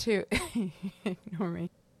learned to ignore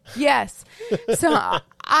me. Yes. So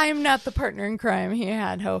I'm not the partner in crime he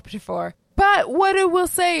had hoped for. But what I will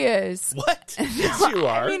say is, what? Yes, you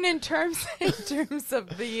are. I mean, in terms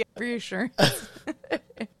of the reassurance.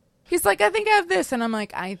 He's like, "I think I have this," and I'm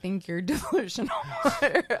like, "I think you're delusional."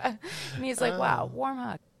 And he's like, "Wow, warm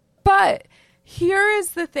hug." But here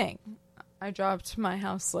is the thing. I dropped my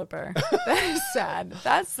house slipper. That is sad.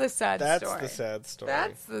 That's the sad story. That's the sad story.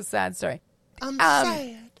 That's the sad story. I'm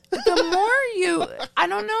sad. I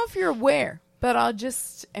don't know if you're aware, but I'll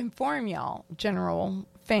just inform y'all, general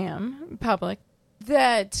public,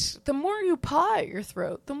 that the more you paw at your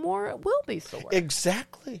throat, the more it will be sore.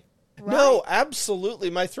 Exactly. Right? No, absolutely.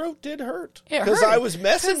 My throat did hurt because I was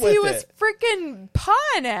messing with it. He was freaking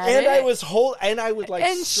pawing at it, and I would like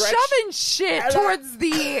stretch, shoving shit towards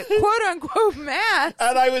the quote unquote mass.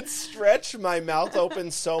 And I would stretch my mouth open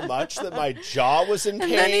so much that my jaw was in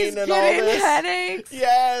pain and all this. Headaches.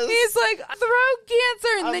 Yes. He's like, throat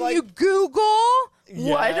cancer, and then you Google. Yes.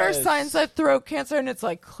 What are signs of throat cancer? And it's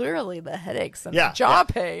like clearly the headaches and the jaw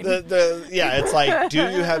pain. It's like, do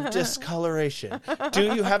you have discoloration?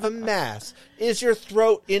 Do you have a mass? Is your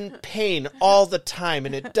throat in pain all the time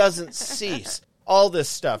and it doesn't cease? All this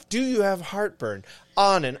stuff. Do you have heartburn?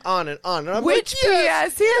 On and on and on. And I'm Which, like,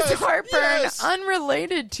 yes, he has heartburn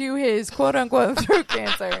unrelated to his quote unquote throat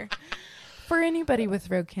cancer. For anybody with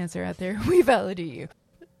throat cancer out there, we validate you.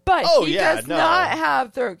 But he does not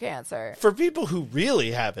have throat cancer. For people who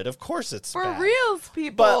really have it, of course it's For bad. reals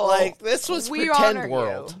people. But like this was pretend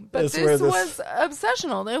world. But this was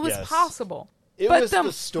obsessional. It was possible. It was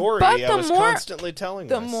the story I was constantly telling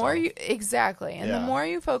myself. The more you the more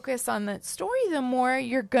you focus on that story, the more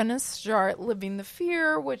you're gonna start living the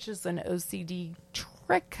fear, which is an OCD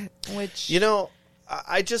trick. Which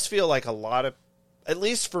I just feel like a lot of, at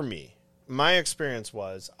least for me, my experience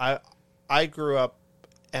was I grew up.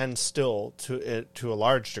 And still, to a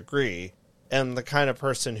large degree, am the kind of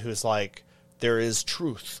person who's like, there is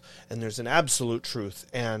truth, and there's an absolute truth,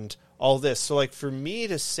 and all this. So, like, for me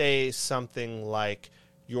to say something like,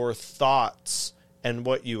 your thoughts and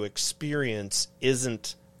what you experience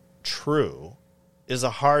isn't true, is a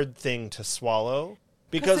hard thing to swallow.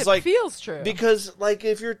 Because it feels true. Because, like,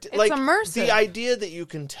 if you're... It's immersive. The idea that you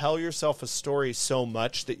can tell yourself a story so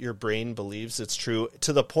much that your brain believes it's true,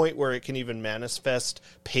 to the point where it can even manifest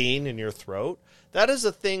pain in your throat, that is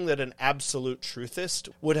a thing that an absolute truthist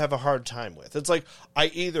would have a hard time with. It's like, I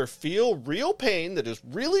either feel real pain that is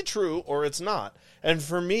really true, or it's not. And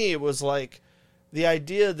for me, it was like... the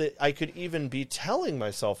idea that I could even be telling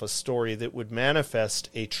myself a story that would manifest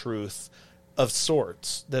a truth of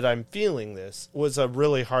sorts, that I'm feeling this, was a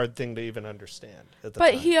really hard thing to even understand at the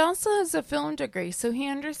time. But he also has a film degree, so he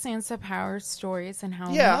understands the power of stories and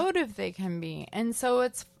how emotive they can be. And so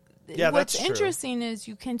what's interesting is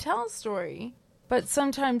you can tell a story, but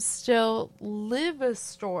sometimes still live a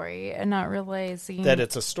story and not realizing that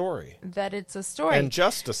it's a story. And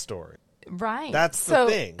just a story. Right. That's the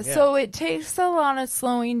thing. Yeah. So it takes a lot of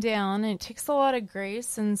slowing down. It takes a lot of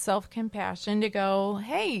grace and self-compassion to go,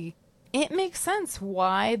 hey, it makes sense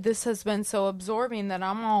why this has been so absorbing that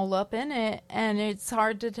I'm all up in it, and it's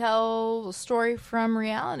hard to tell a story from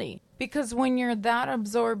reality. Because when you're that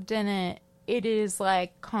absorbed in it, it is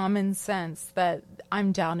like common sense that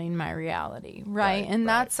I'm doubting my reality, right? And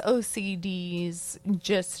that's OCD's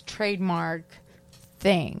just trademark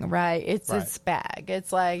thing, right? It's its bag.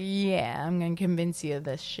 It's like, yeah, I'm going to convince you of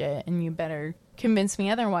this shit, and you better convince me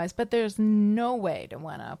otherwise. But there's no way to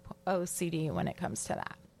one up OCD when it comes to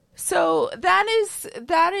that. So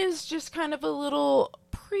that is just kind of a little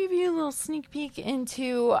preview, a little sneak peek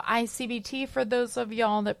into I-CBT for those of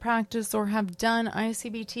y'all that practice or have done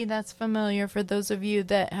I-CBT. That's familiar. For those of you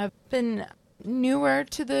that have been newer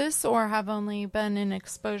to this or have only been in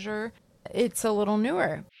exposure, it's a little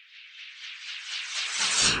newer.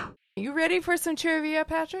 You ready for some trivia,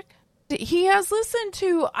 Patrick? He has listened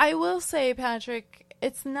to, I will say, Patrick,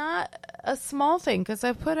 it's not a small thing because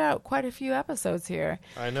I've put out quite a few episodes here.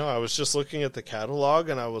 I know. I was just looking at the catalog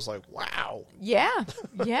and I was like, wow. Yeah.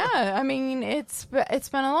 I mean, it's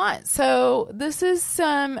been a lot. So this is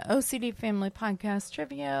some OCD Family Podcast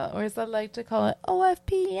trivia, or as I like to call it,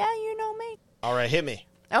 OFP. Yeah, you know me. All right, hit me.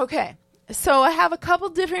 Okay. So I have a couple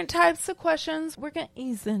different types of questions. We're going to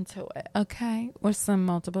ease into it, okay? With some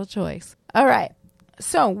multiple choice. All right.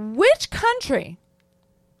 So which country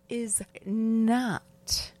is not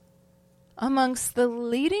amongst the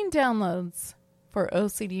leading downloads for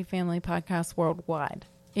OCD Family Podcast worldwide?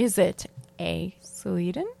 Is it A,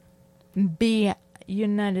 Sweden, B,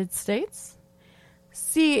 United States,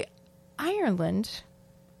 C, Ireland,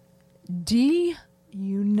 D,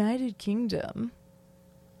 United Kingdom,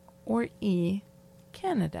 or E,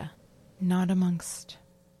 Canada? Not amongst.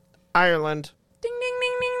 Ireland. Ding, ding,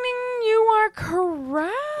 ding, ding, ding. You are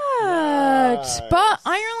correct. Nice. But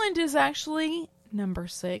Ireland is actually number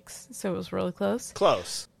 6, so it was really close.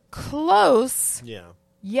 Close. Yeah.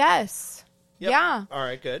 Yes. Yep. Yeah. All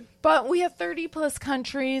right, good. But we have 30 plus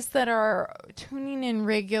countries that are tuning in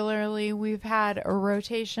regularly. We've had a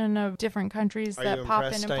rotation of different countries that pop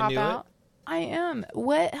in and pop out. I am.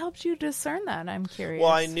 What helped you discern that? I'm curious.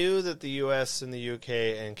 Well, I knew that the U.S. and the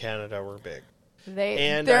U.K. and Canada were big.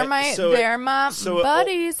 They're my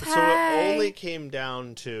buddies. So it only came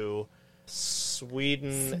down to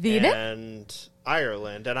Sweden and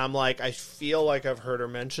Ireland, and I'm like, I feel like I've heard her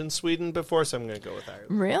mention Sweden before, so I'm going to go with Ireland.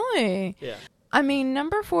 Really? Yeah. I mean,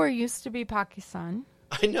 number 4 used to be Pakistan.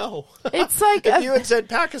 I know. It's like if you had said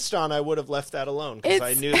Pakistan, I would have left that alone because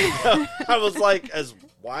I knew that. I was like, as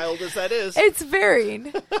wild as that is, it's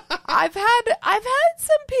varied. I've had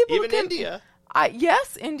some people, even India.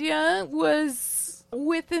 Yes, India was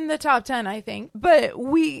within the top 10, I think. But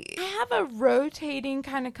we have a rotating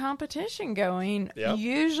kind of competition going. Yep.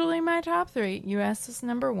 Usually my top 3. U.S. is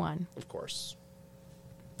number 1. Of course.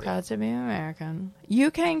 Proud to be American.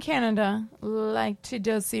 UK and Canada like to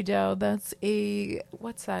do-si-do. That's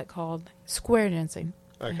what's that called? Square dancing.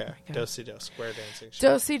 Okay. Do-si-do, square dancing.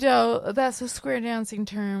 Do-si-do, that's a square dancing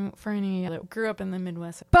term for any that grew up in the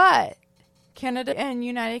Midwest. But Canada and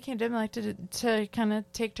United Kingdom like to kind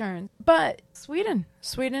of take turns. But Sweden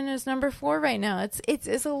is number 4 right now.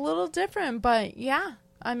 It's a little different, but yeah.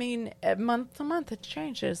 I mean, month to month it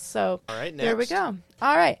changes. So all right, next. There we go.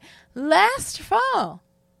 All right. Last fall,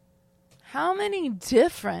 how many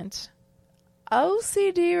different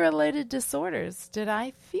OCD-related disorders did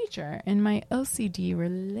I feature in my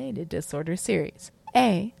OCD-related disorder series?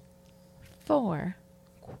 A, 4,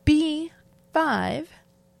 B, 5,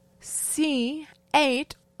 C,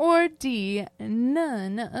 8, or D,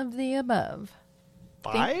 none of the above?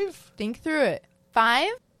 5? Think through it. 5?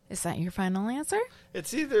 Is that your final answer?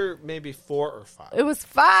 It's either maybe 4 or 5. It was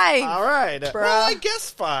 5. All right. Bro. Well, I guess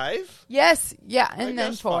 5. Yes. Yeah. And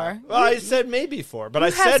then 4. 5. Well, I said maybe 4, but I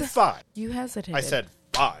said 5. You hesitated. I said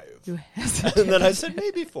 5. You hesitated. And then I said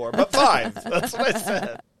maybe 4, but 5. That's what I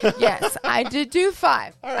said. Yes, I did do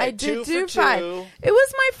 5. All right, I did 2 do for 5. 2. It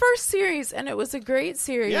was my first series, and it was a great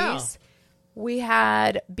series. Yeah. We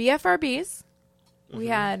had BFRBs. We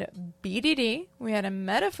had BDD. We had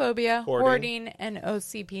emetophobia, hoarding, and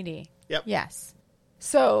OCPD. Yep. Yes.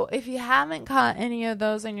 So if you haven't caught any of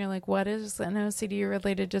those and you're like, what is an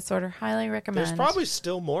OCD-related disorder? Highly recommend. There's probably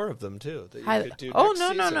still more of them, too, that you could do next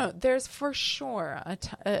season. No. There's for sure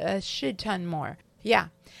a shit ton more. Yeah.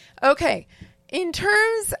 Okay. In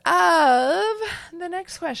terms of the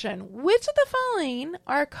next question, which of the following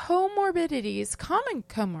are common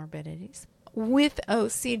comorbidities with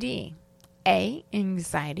OCD? A,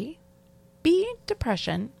 anxiety, B,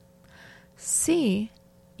 depression, C,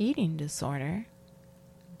 eating disorder,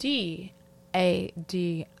 D,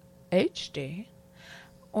 ADHD,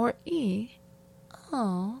 or E,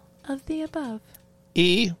 all of the above?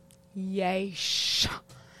 E, Yeesh.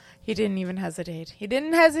 He didn't even hesitate. He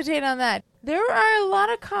didn't hesitate on that. There are a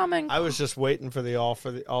lot of common... I was just waiting for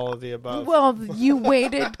all of the above. Well, you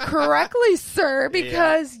waited correctly, sir,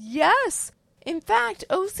 because yes, in fact,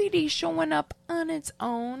 OCD showing up on its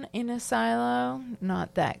own in a silo,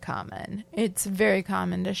 not that common. It's very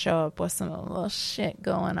common to show up with some little shit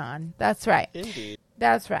going on. That's right. Indeed.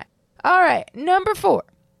 That's right. All right, number 4.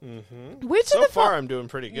 Mm-hmm. Which so of the far, I'm doing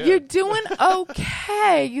pretty good. You're doing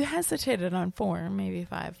okay. You hesitated on 4, maybe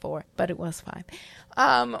 5, 4, but it was 5.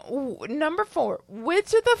 Number 4.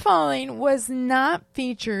 Which of the following was not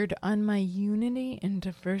featured on my Unity and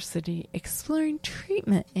Diversity Exploring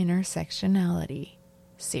Treatment Intersectionality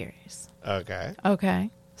series? Okay. Okay.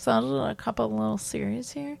 So I'll do a couple little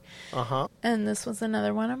series here. Uh-huh. And this was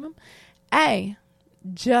another one of them. A,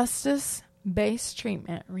 justice-based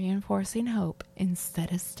treatment reinforcing hope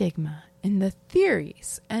instead of stigma in the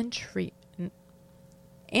theories and treatment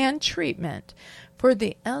for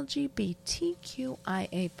the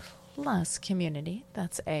LGBTQIA plus community.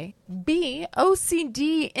 That's A. B,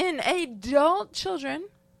 OCD in adult children.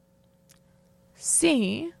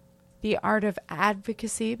 C, the art of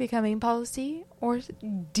advocacy becoming policy. Or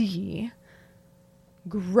D,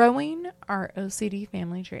 growing our OCD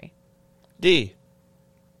family tree. D.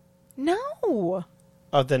 No.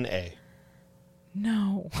 Oh, then A.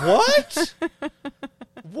 No. What?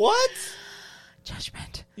 What?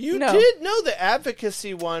 Judgment. You did know the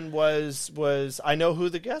advocacy one was I know who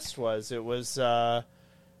the guest was. It was it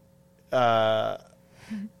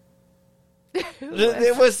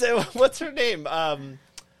was what's her name? I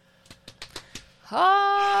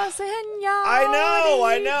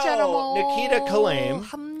know. Nikita Kalame.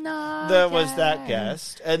 That was that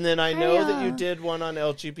guest. And then I know that you did one on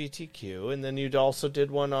LGBTQ, and then you also did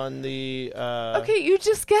one on the... Okay, you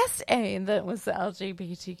just guessed A, that was the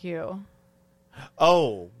LGBTQ.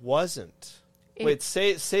 Oh, wasn't. Wait,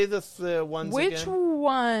 say the ones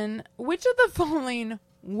again. Which of the following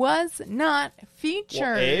was not featured?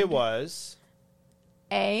 Well, A was.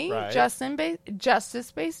 A, right.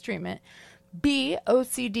 Justice-based treatment. B,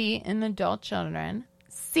 OCD in adult children.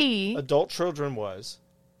 C, adult children was.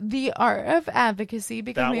 The art of advocacy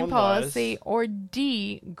becoming policy. Or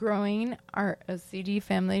D, growing our OCD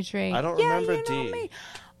family tree. I don't remember D. Know me.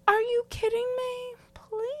 Are you kidding me?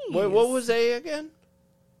 Please. Wait, what was A again?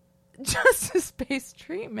 Justice-based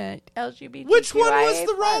treatment. LGBTQIA+. Which one was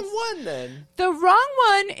the wrong one then? The wrong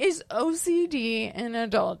one is OCD in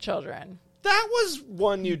adult children. That was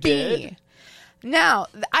one you did. Now,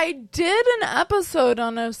 I did an episode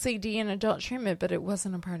on OCD and adult treatment, but it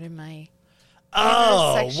wasn't a part of my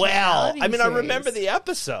well. I mean, series. I remember the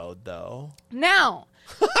episode, though. Now,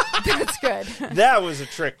 that's good. That was a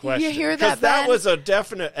trick question. You hear that, Ben? That was a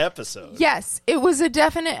definite episode. Yes, it was a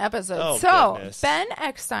definite episode. Oh, so, goodness. Ben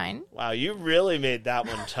Eckstein. Wow, you really made that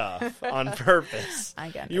one tough on purpose. I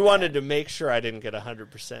get it. You wanted to make sure I didn't get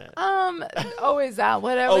 100%. Is that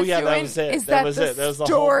what I was doing? That was it. Is that was the it. That was the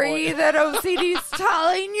story whole that OCD's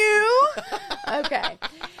telling you? Okay.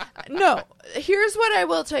 No, here's what I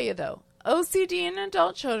will tell you, though. OCD in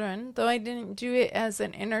adult children, though I didn't do it as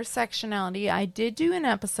an intersectionality, I did do an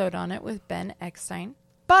episode on it with Ben Eckstein.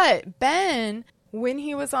 But Ben, when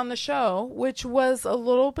he was on the show, which was a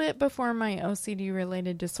little bit before my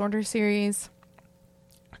OCD-related disorder series,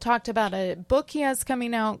 talked about a book he has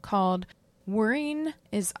coming out called Worrying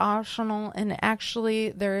is Optional, and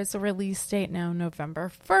actually there is a release date now,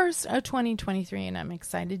 November 1st of 2023, and I'm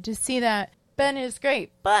excited to see that. Ben is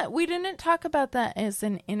great, but we didn't talk about that as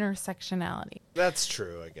an intersectionality. That's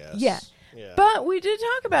true, I guess. Yeah. But we did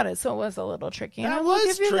talk about it, so it was a little tricky. That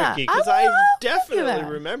was tricky, because I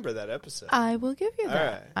definitely remember that episode. I will give you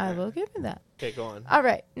that. Right. I will give you that. Okay, go on. All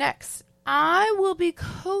right, next. I will be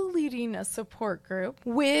co-leading a support group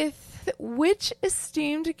with which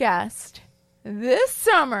esteemed guest this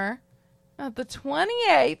summer at the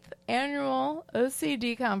 28th annual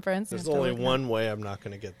OCD conference. There's only one way I'm not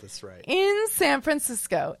going to get this right. In San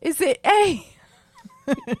Francisco. Is it A?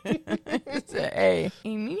 Is it A,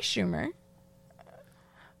 Amy Schumer?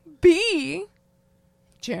 B,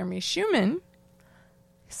 Jeremy Schumann?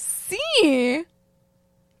 C,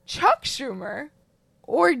 Chuck Schumer?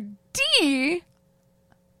 Or D,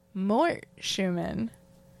 Mort Schumann?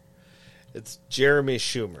 It's Jeremy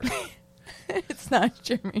Schumer. It's not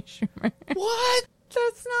Jeremy Schumer. What?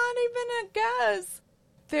 That's not even a guess.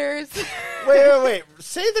 There's... Wait.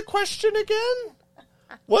 Say the question again.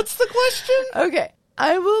 What's the question? Okay.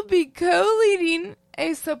 I will be co-leading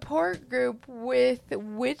a support group with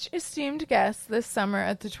which esteemed guest this summer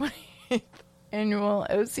at the 28th annual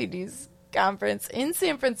OCD's conference in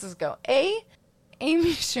San Francisco? A,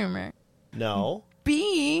 Amy Schumer. No.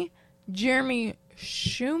 B, Jeremy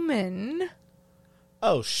Schumann.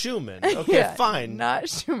 Oh, Schumann. Okay, Yeah, fine. Not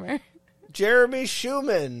Schumer. Jeremy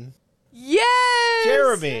Schumann. Yes!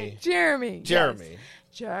 Jeremy. Yes. Jeremy. Jeremy.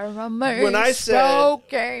 When I said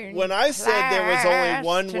there was only class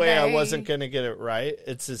one way I today. wasn't going to get it right,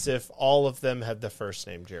 it's as if all of them had the first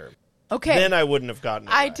name Jeremy. Okay. Then I wouldn't have gotten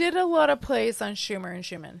it I right. did a lot of plays on Schumer and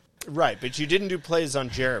Schumann. Right, but you didn't do plays on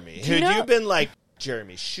Jeremy. Had you been like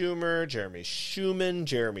Jeremy Schumer, Jeremy Schumann,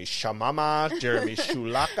 Jeremy Shamama, Jeremy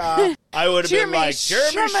Shulaka, I would have been like,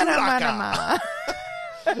 Jeremy Shulaka.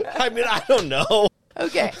 I mean, I don't know.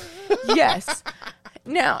 Okay. Yes.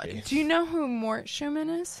 Now, do you know who Mort Schumann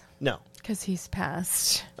is? No. Because he's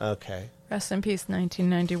passed. Okay. Rest in peace,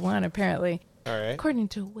 1991, apparently. All right. According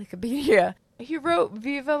to Wikipedia. He wrote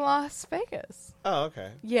Viva Las Vegas. Oh,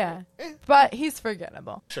 okay. Yeah. But he's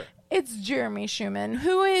forgettable. Sure. It's Jeremy Schumann,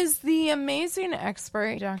 who is the amazing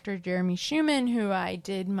expert, Dr. Jeremy Schumann, who I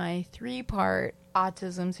did my 3-part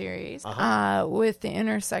autism series with the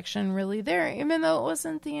intersection really there. Even though it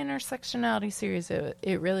wasn't the intersectionality series,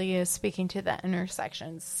 it really is speaking to that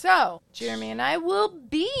intersection. So, Jeremy and I will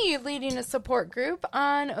be leading a support group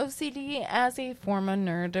on OCD as a form of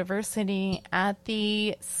neurodiversity at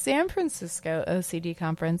the San Francisco OCD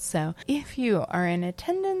conference. So, if you are in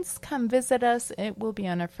attendance, come visit us. It will be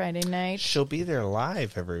on a Friday night. She'll be there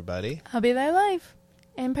live, everybody. I'll be there live,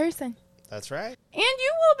 in person. That's right. And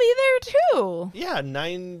you will be there, too. Yeah,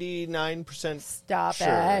 99% Stop sure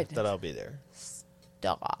it. that I'll be there.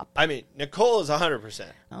 Stop. I mean, Nicole is 100%.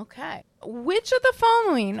 Okay. Which of the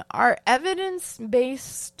following are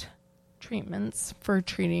evidence-based treatments for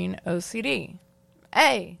treating OCD?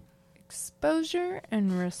 A. Exposure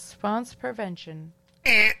and response prevention.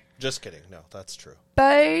 Just kidding. No, that's true.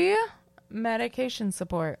 B. Medication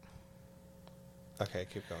support. Okay,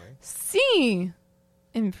 keep going. C.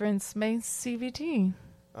 Inference-based CBT.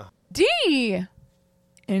 Oh. D.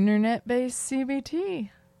 Internet-based CBT.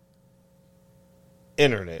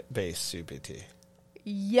 Internet-based CBT.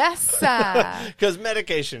 Yes. Because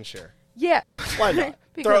medication, sure. Yeah. Why not?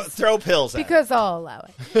 Because- throw pills at Because I'll allow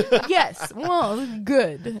it. Yes. Well,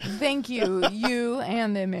 good. Thank you. You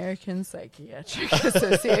and the American Psychiatric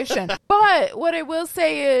Association. But what I will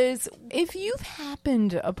say is, if you've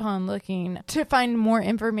happened upon looking to find more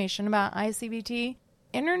information about I-CBT,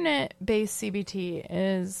 internet-based CBT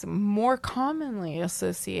is more commonly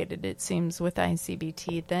associated, it seems, with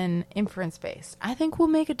I-CBT than inference-based. I think we'll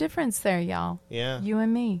make a difference there, y'all. Yeah. You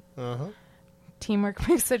and me. Uh-huh. Teamwork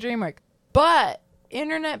makes the dream work. But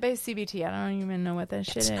internet-based CBT, I don't even know what that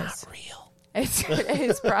shit is. It's not real.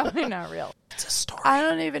 It's probably not real. It's a story.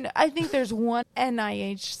 I think there's one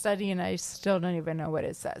NIH study and I still don't even know what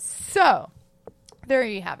it says. So, there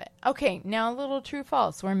you have it. Okay, now a little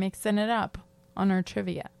true-false. We're mixing it up on our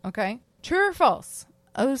trivia, okay? True or false?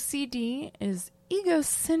 OCD is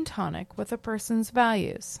egocentric with a person's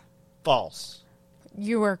values. False.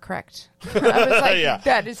 You are correct. I was like, Yeah.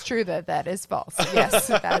 That is true, that is false. Yes,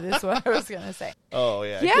 that is what I was going to say. Oh,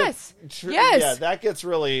 yeah. Yes. Yes. Yeah, that gets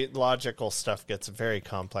really, logical stuff gets very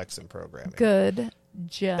complex in programming. Good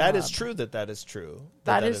job. That is true that is true.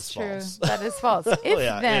 That is true. False. That is false. If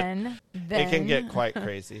Yeah, then It can get quite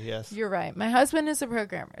crazy, yes. You're right. My husband is a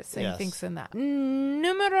programmer, so Yes. he thinks in that.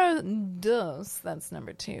 Numero dos. That's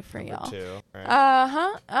number 2 for y'all. Number 2.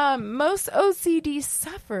 Right. Most OCD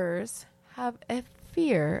sufferers have a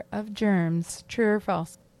fear of germs. True or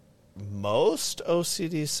false? Most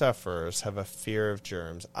OCD sufferers have a fear of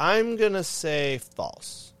germs. I'm going to say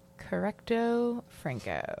false. Correcto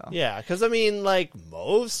Franco. Yeah, because I mean,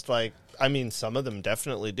 some of them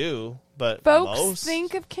definitely do, but Folks most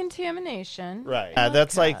think of contamination. right. not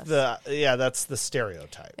That's like us. that's the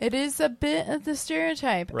stereotype. It is a bit of the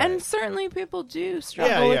stereotype. Right. And certainly people do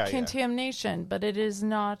struggle with contamination, but it is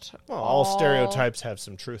not All stereotypes have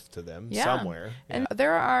some truth to them Yeah. somewhere. And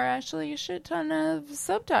there are actually a shit ton of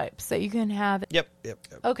subtypes that you can have. Yep.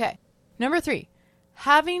 Okay. Number 3.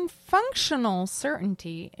 Having functional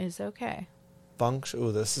certainty is okay.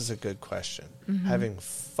 Oh, this is a good question. Mm-hmm. Having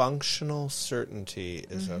functional certainty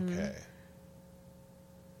is okay.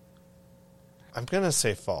 I'm going to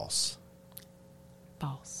say false.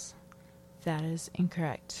 False. That is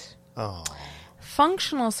incorrect. Oh.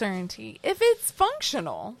 Functional certainty. If it's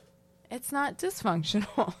functional, it's not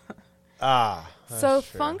dysfunctional. So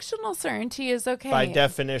true. functional certainty is okay. By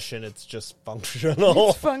definition, it's just functional.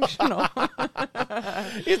 It's functional.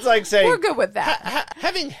 It's like saying we're good with that.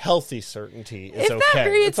 Having healthy certainty is If that okay.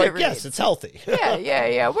 reads, It's like, it yes, reads. it's healthy.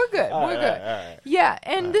 Yeah. We're good. We're good. All right. Yeah,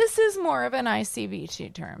 and this is more of an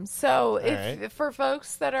I-CBT term. So if for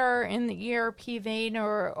folks that are in the ERP vein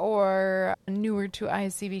or newer to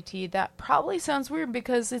I-CBT, that probably sounds weird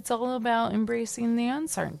because it's all about embracing the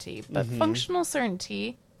uncertainty. But functional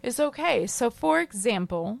certainty is okay. So, for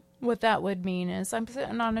example, what that would mean is I'm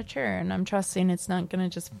sitting on a chair and I'm trusting it's not going to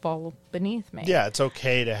just fall beneath me. Yeah, it's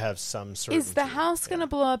okay to have some certainty. Is the house going to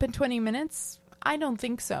blow up in 20 minutes? I don't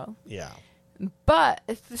think so. Yeah. But,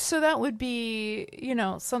 so that would be,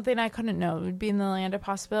 something I couldn't know. It would be in the land of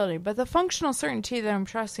possibility. But the functional certainty that I'm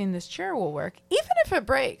trusting this chair will work, even if it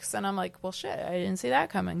breaks. And I'm like, well, shit, I didn't see that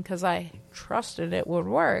coming because I trusted it would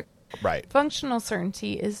work. Right. Functional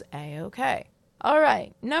certainty is A-okay. All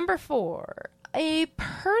right, number 4. A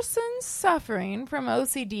person suffering from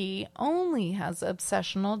OCD only has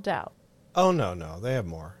obsessional doubt. Oh, no. They have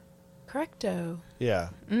more. Correcto. Yeah.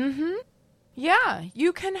 Mm-hmm. Yeah,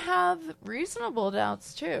 you can have reasonable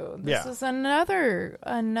doubts, too. This is another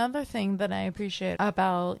thing that I appreciate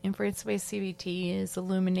about inference-based CBT is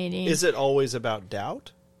illuminating. Is it always about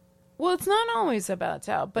doubt? Well, it's not always about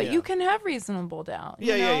doubt, but you can have reasonable doubt.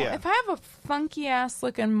 Yeah. If I have a funky-ass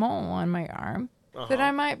looking mole on my arm, then I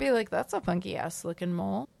might be like, that's a funky-ass looking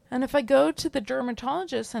mole. And if I go to the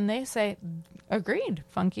dermatologist and they say, agreed,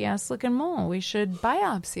 funky-ass looking mole, we should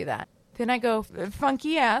biopsy that. Then I go,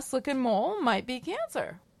 funky-ass looking mole might be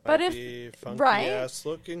cancer. But funky-ass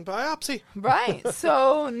looking biopsy. Right.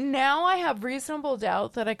 So now I have reasonable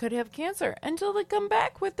doubt that I could have cancer until they come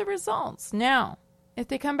back with the results. Now, if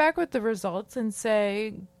they come back with the results and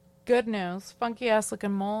say, good news, funky-ass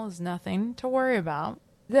looking mole is nothing to worry about,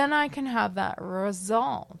 then I can have that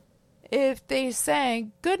resolved. If they say,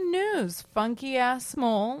 good news, funky-ass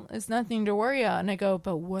mole is nothing to worry about, and I go,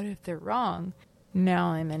 but what if they're wrong?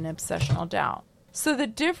 Now I'm in obsessional doubt. So the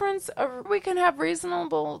difference of we can have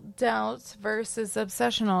reasonable doubts versus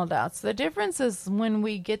obsessional doubts. The difference is when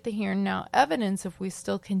we get the here and now evidence, if we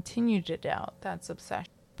still continue to doubt, that's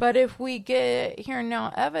obsession. But if we get here and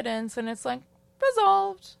now evidence and it's like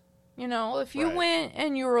resolved, if you went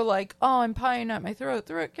and you were like, oh, I'm pieing at my throat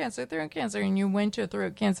cancer, and you went to a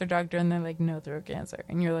throat cancer doctor and they're like, no throat cancer.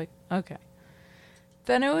 And you're like, okay.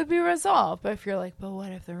 Then it would be resolved. But if you're like, but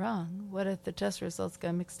what if they're wrong? What if the test results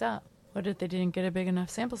got mixed up? What if they didn't get a big enough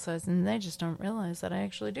sample size and they just don't realize that I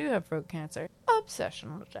actually do have throat cancer?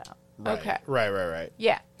 Obsessional doubt. Right. Okay. Right.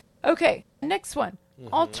 Yeah. Okay. Next one.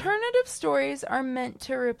 Alternative stories are meant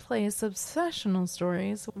to replace obsessional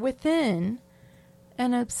stories within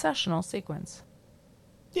an obsessional sequence.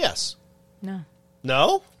 Yes. No.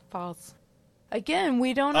 No? False. Again,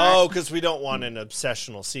 we don't... Oh, because we don't want an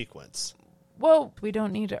obsessional sequence. Well, we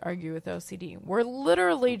don't need to argue with OCD. We're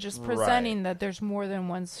literally just presenting that there's more than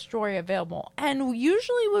one story available. And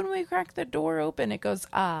usually when we crack the door open, it goes,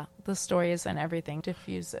 the story isn't everything.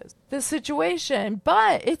 Diffuses the situation.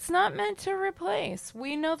 But it's not meant to replace.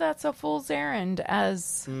 We know that's a fool's errand,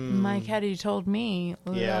 as Mike Hetty told me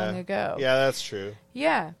long ago. Yeah, that's true.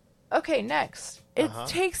 Yeah. Okay, next. It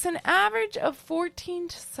takes an average of 14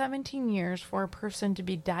 to 17 years for a person to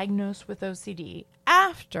be diagnosed with OCD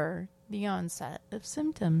after the onset of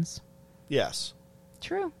symptoms. Yes.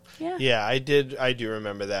 True. Yeah. Yeah, I do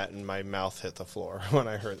remember that, and my mouth hit the floor when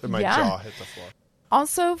I heard that. My jaw hit the floor.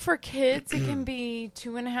 Also, for kids, it can be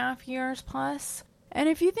 2.5 years plus. And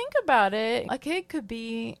if you think about it, a kid could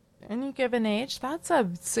be any given age. That's a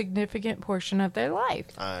significant portion of their life.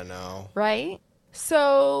 I know. Right?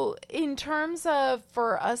 So, in terms of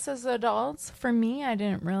for us as adults, for me, I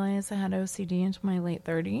didn't realize I had OCD until my late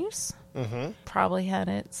 30s. Mm-hmm. Probably had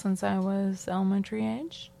it since I was elementary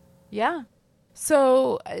age. Yeah.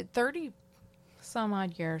 So, 30 some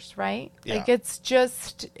odd years, right? Yeah. Like, it's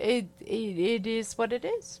just, it is what it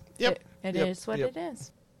is. Yep. It is what it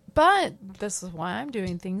is. But this is why I'm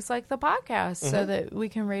doing things like the podcast, so that we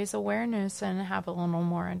can raise awareness and have a little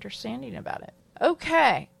more understanding about it.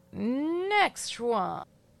 Okay. Next one.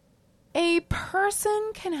 A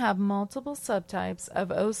person can have multiple subtypes of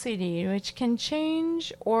OCD, which can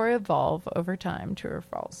change or evolve over time. True or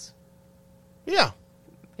false? Yeah.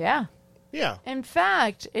 Yeah. Yeah. In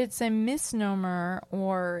fact, it's a misnomer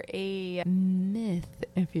or a myth,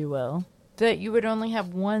 if you will, that you would only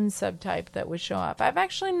have one subtype that would show up. I've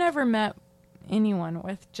actually never met anyone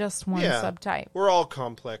with just one subtype. We're all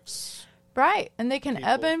complex. Right. And they can people.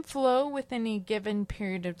 ebb and flow with any given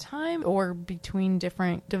period of time or between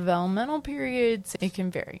different developmental periods. It can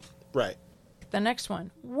vary. Right. the next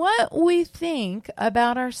one. What we think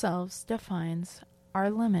about ourselves defines our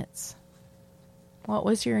limits. What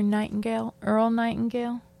was your Nightingale? Earl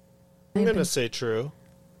Nightingale? I'm going to say true.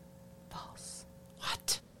 False.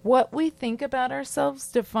 What? What we think about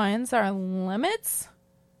ourselves defines our limits?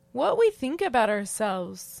 What we think about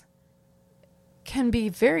ourselves can be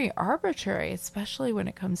very arbitrary, especially when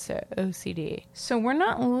it comes to OCD. So we're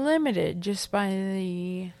not limited just by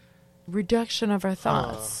the reduction of our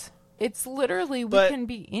thoughts. It's literally, we can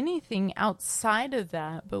be anything outside of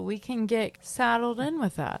that, but we can get saddled in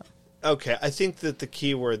with that. Okay, I think that the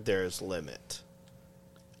key word there is limit.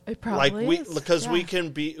 It probably is. Because we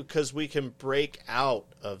can break out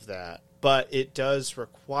of that, but it does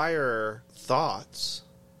require thoughts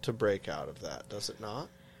to break out of that, does it not?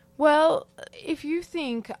 Well, if you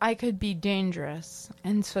think I could be dangerous,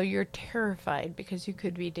 and so you're terrified because you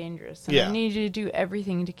could be dangerous, and I need you to do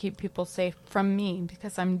everything to keep people safe from me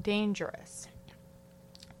because I'm dangerous,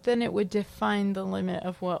 then it would define the limit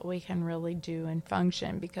of what we can really do and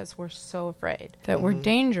function because we're so afraid that we're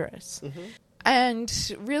dangerous. Mm-hmm.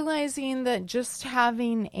 And realizing that just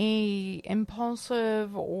having a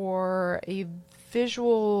impulsive or a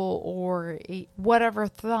visual or a whatever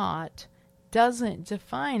thought doesn't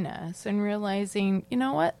define us, and realizing, you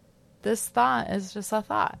know what, this thought is just a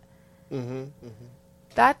thought. Mm-hmm, mm-hmm.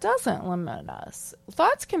 That doesn't limit us.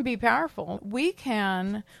 Thoughts can be powerful. We've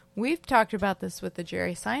talked about this with the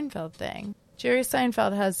Jerry Seinfeld thing. Jerry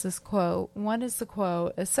Seinfeld has this quote. What is the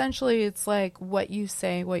quote? Essentially, it's like what you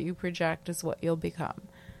say, what you project is what you'll become.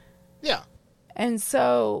 Yeah. And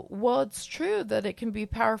so, well, it's true that it can be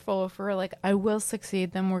powerful if we're like, I will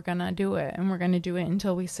succeed, then we're going to do it. And we're going to do it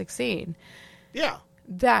until we succeed. Yeah.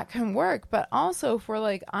 That can work. But also, if we're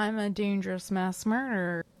like, I'm a dangerous mass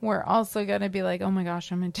murderer, we're also going to be like, oh my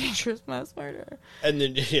gosh, I'm a dangerous mass murderer. And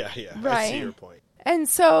then, right? I see your point. And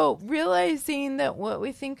so realizing that what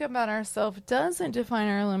we think about ourselves doesn't define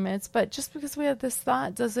our limits, but just because we have this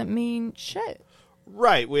thought doesn't mean shit.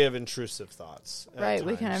 Right. We have intrusive thoughts. Right. Times,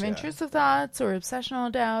 we can have intrusive thoughts or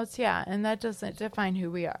obsessional doubts. Yeah. And that doesn't define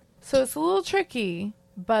who we are. So it's a little tricky,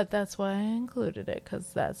 but that's why I included it,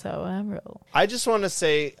 because that's how I roll. I just want to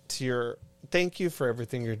say thank you for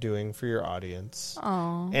everything you're doing for your audience.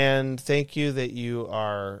 Aww. And thank you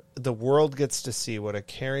that the world gets to see what a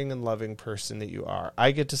caring and loving person that you are.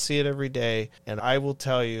 I get to see it every day, and I will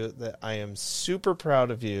tell you that I am super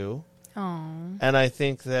proud of you. Aww. And I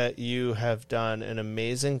think that you have done an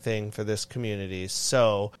amazing thing for this community.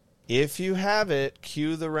 So if you have it,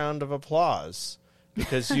 cue the round of applause,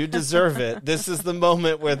 because you deserve it. This is the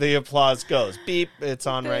moment where the applause goes. Beep, it's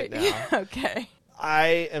on right now. Okay.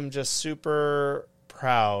 I am just super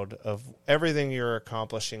proud of everything you're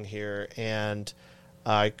accomplishing here, and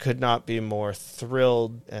I could not be more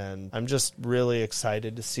thrilled, and I'm just really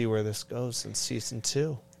excited to see where this goes in season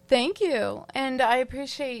 2. Thank you, and I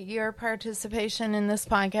appreciate your participation in this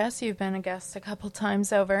podcast. You've been a guest a couple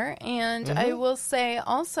times over, and I will say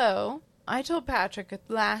also, I told Patrick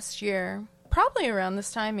last year, probably around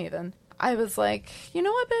this time even, I was like, you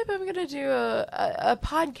know what, babe, I'm going to do a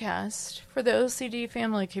podcast for the OCD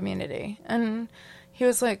Family Community. And he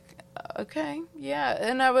was like, okay, yeah.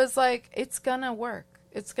 And I was like, it's going to work.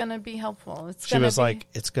 It's going to be helpful. She was like,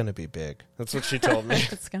 it's going to be big. That's what she told me.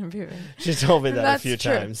 It's going to be big. She told me that a few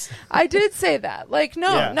times. I did say that. Like,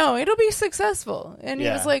 no, it'll be successll. And he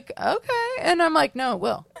was like, okay. And I'm like, no, it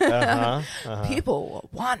will. People will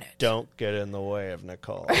want it. Don't get in the way of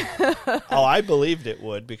Nicole. Oh, I believed it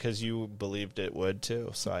would because you believed it would too.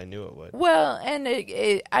 So I knew it would. Well, and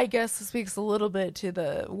it I guess it speaks a little bit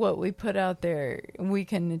to what we put out there we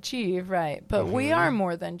can achieve, right? But we are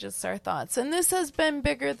more than just our thoughts. And this has been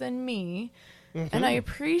bigger than me. And I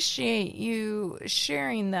appreciate you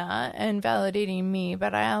sharing that and validating me,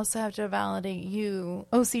 but I also have to validate you,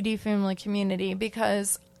 OCD Family Community,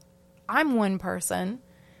 because I'm one person.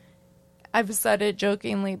 I've said it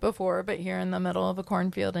jokingly before, but here in the middle of a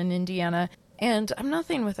cornfield in Indiana, and I'm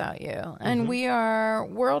nothing without you. And we are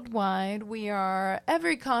worldwide. We are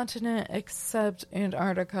every continent except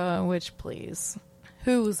Antarctica, which, please,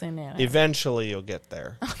 who's in Antarctica? Eventually you'll get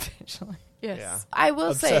there. Eventually. Yes. Yeah. I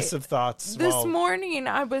will say, obsessive thoughts. This morning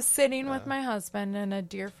I was sitting with my husband and a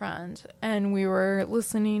dear friend, and we were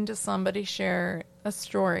listening to somebody share a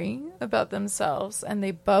story about themselves, and they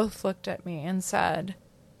both looked at me and said,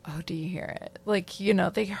 oh, do you hear it? Like,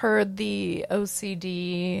 they heard the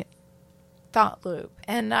OCD thought loop.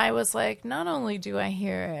 And I was like, not only do I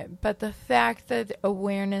hear it, but the fact that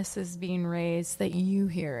awareness is being raised, that you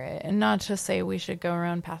hear it, and not to say we should go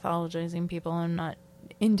around pathologizing people. I'm not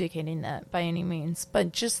indicating that by any means,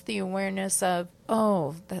 but just the awareness of,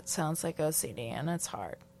 oh, that sounds like OCD and it's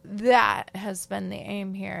hard. that has been the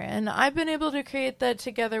aim here. And I've been able to create that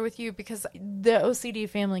together with you because the OCD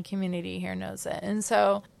family community here knows it. And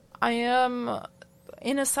so I am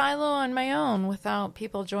in a silo on my own without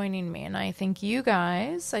people joining me. And I thank you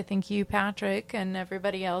guys, I thank you, Patrick, and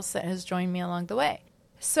everybody else that has joined me along the way.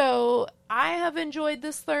 So I have enjoyed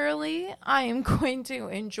this thoroughly. I am going to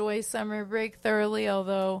enjoy summer break thoroughly,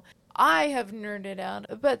 although I have nerded out.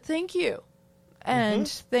 But thank you. And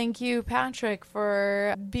thank you, Patrick,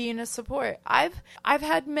 for being a support. I've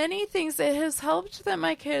had many things that has helped that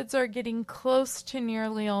my kids are getting close to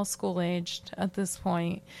nearly all school aged at this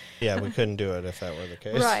point. Yeah, we couldn't do it if that were the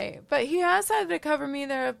case. Right. But he has had to cover me.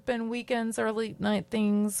 There have been weekends or late night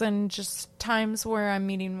things and just times where I'm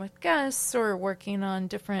meeting with guests or working on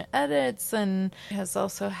different edits, and has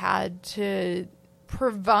also had to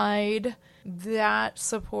provide that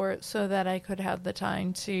support so that I could have the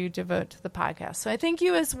time to devote to the podcast. So I thank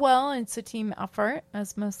you as well. It's a team effort,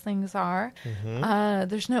 as most things are.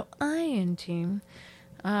 There's no I in team.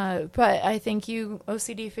 But I thank you,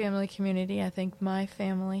 OCD Family Community. I thank my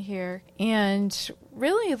family here. And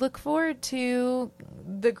really look forward to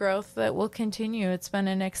the growth that will continue. It's been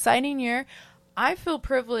an exciting year. I feel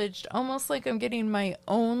privileged, almost like I'm getting my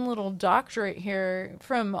own little doctorate here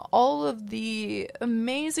from all of the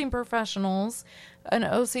amazing professionals and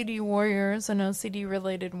OCD warriors and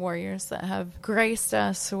OCD-related warriors that have graced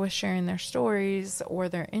us with sharing their stories or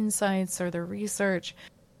their insights or their research.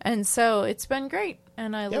 And so it's been great,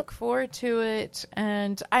 and I look forward to it.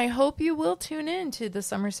 And I hope you will tune in to the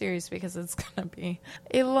summer series because it's going to be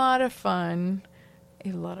a lot of fun.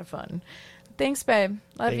 A lot of fun. Thanks, babe.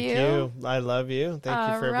 Love you. Thank you. I love you.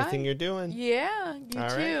 Thank you for everything you're doing. Yeah, you All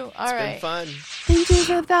too. Right. All right. It's been fun. Thank you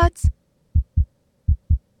for that.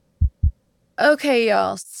 Okay,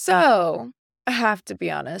 y'all. So I have to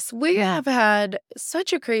be honest. We have had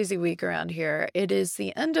such a crazy week around here. It is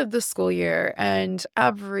the end of the school year, and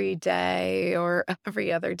every day or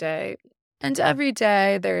every other day, and every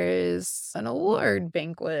day there is an award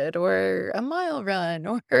banquet or a mile run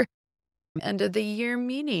or end of the year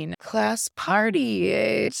meeting, class party.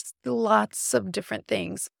 It's lots of different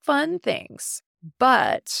things, fun things,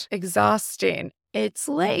 but exhausting. It's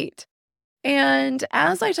late. And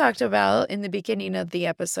as I talked about in the beginning of the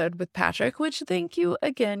episode with Patrick, which thank you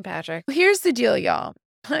again, Patrick. Here's the deal, y'all.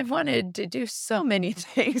 I wanted to do so many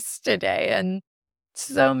things today, and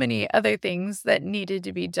so many other things that needed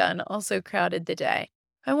to be done also crowded the day.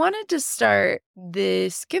 I wanted to start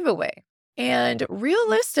this giveaway. And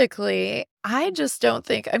realistically, I just don't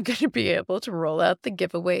think I'm going to be able to roll out the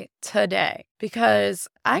giveaway today because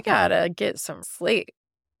I gotta get some sleep.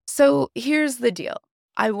 So here's the deal.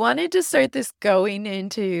 I wanted to start this going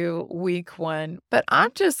into week 1, but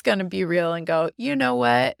I'm just going to be real and go, you know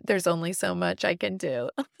what? There's only so much I can do.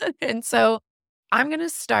 And so I'm going to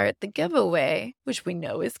start the giveaway, which we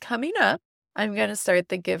know is coming up. I'm going to start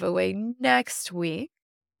the giveaway next week,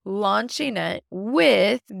 launching it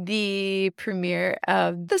with the premiere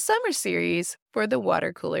of the summer series for the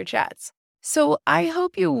water cooler chats. So I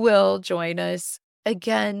hope you will join us.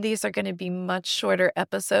 Again, these are going to be much shorter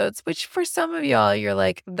episodes, which for some of y'all, you're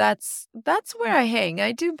like, that's where I hang.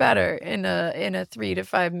 I do better in a 3 to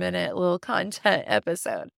 5 minute little content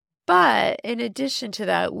episode. But in addition to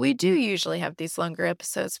that, we do usually have these longer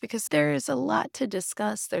episodes because there is a lot to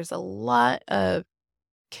discuss. There's a lot of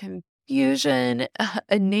confusion,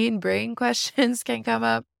 inane brain questions can come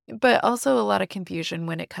up, but also a lot of confusion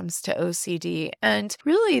when it comes to OCD. And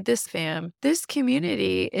really this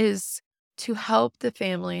community is to help the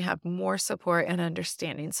family have more support and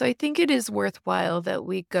understanding. So I think it is worthwhile that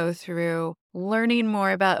we go through learning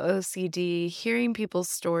more about OCD, hearing people's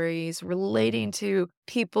stories, relating to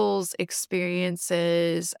people's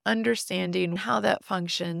experiences, understanding how that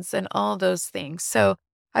functions and all those things. So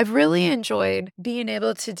I've really enjoyed being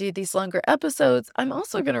able to do these longer episodes. I'm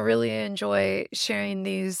also going to really enjoy sharing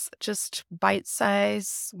these just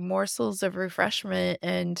bite-sized morsels of refreshment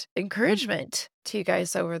and encouragement to you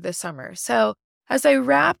guys over the summer. So as I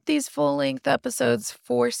wrap these full-length episodes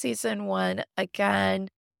for season 1, again,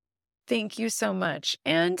 thank you so much.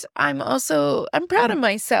 And I'm proud of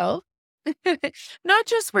myself. Not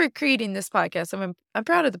just for creating this podcast. I'm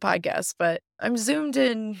proud of the podcast, but I'm zoomed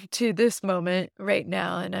in to this moment right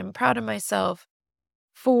now, and I'm proud of myself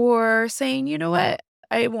for saying, you know what?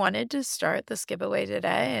 I wanted to start this giveaway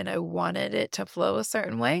today, and I wanted it to flow a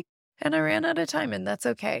certain way, and I ran out of time, and that's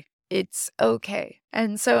okay. It's okay.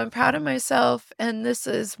 And so I'm proud of myself, and this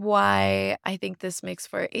is why I think this makes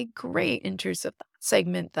for a great intrusive thought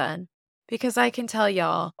segment then. Because I can tell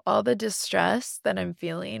y'all all the distress that I'm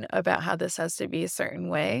feeling about how this has to be a certain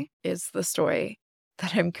way is the story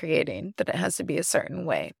that I'm creating, that it has to be a certain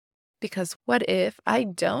way. Because what if I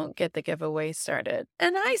don't get the giveaway started?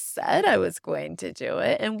 And I said I was going to do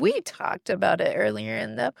it, and we talked about it earlier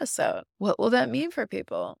in the episode. What will that mean for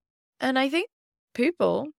people? And I think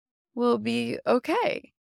people will be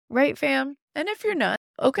okay. Right, fam? And if you're not,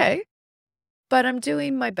 okay. But I'm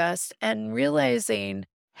doing my best and realizing,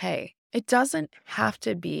 hey, it doesn't have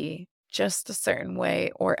to be just a certain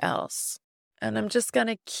way or else. And I'm just going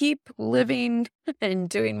to keep living and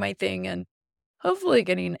doing my thing and hopefully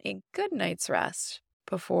getting a good night's rest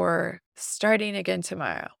before starting again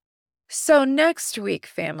tomorrow. So next week,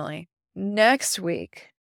 family, next week,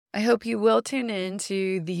 I hope you will tune in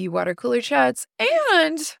to the water cooler chats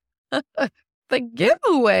and the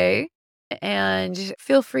giveaway. And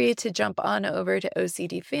feel free to jump on over to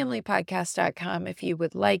OCDFamilyPodcast.com if you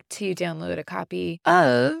would like to download a copy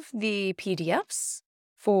of the PDFs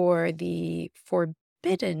for the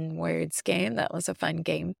Forbidden Words game. That was a fun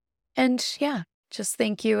game. And yeah, just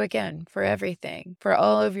thank you again for everything, for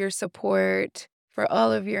all of your support, for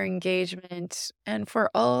all of your engagement, and for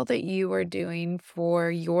all that you are doing for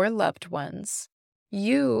your loved ones.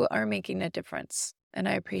 You are making a difference, and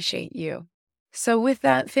I appreciate you. So with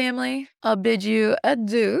that, family, I'll bid you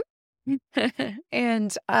adieu,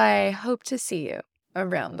 and I hope to see you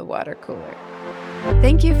around the water cooler.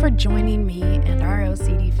 Thank you for joining me and our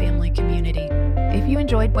OCD Family Community. If you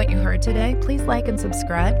enjoyed what you heard today, please like and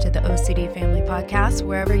subscribe to the OCD Family Podcast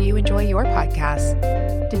wherever you enjoy your podcasts.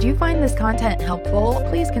 Did you find this content helpful?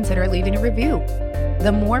 Please consider leaving a review.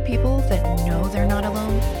 The more people that know they're not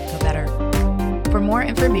alone, the better. For more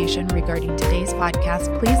information regarding today's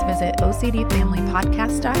podcast, please visit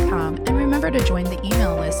OCDFamilyPodcast.com and remember to join the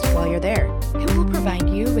email list while you're there. It will provide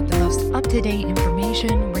you with the most up-to-date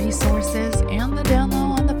information, resources, and the down low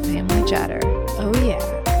on the family chatter. Oh yeah,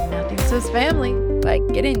 nothing says family like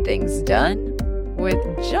getting things done with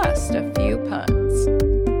just a few puns.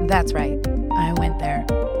 That's right, I went there.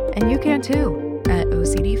 And you can too at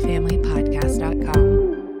OCDFamilyPodcast.com.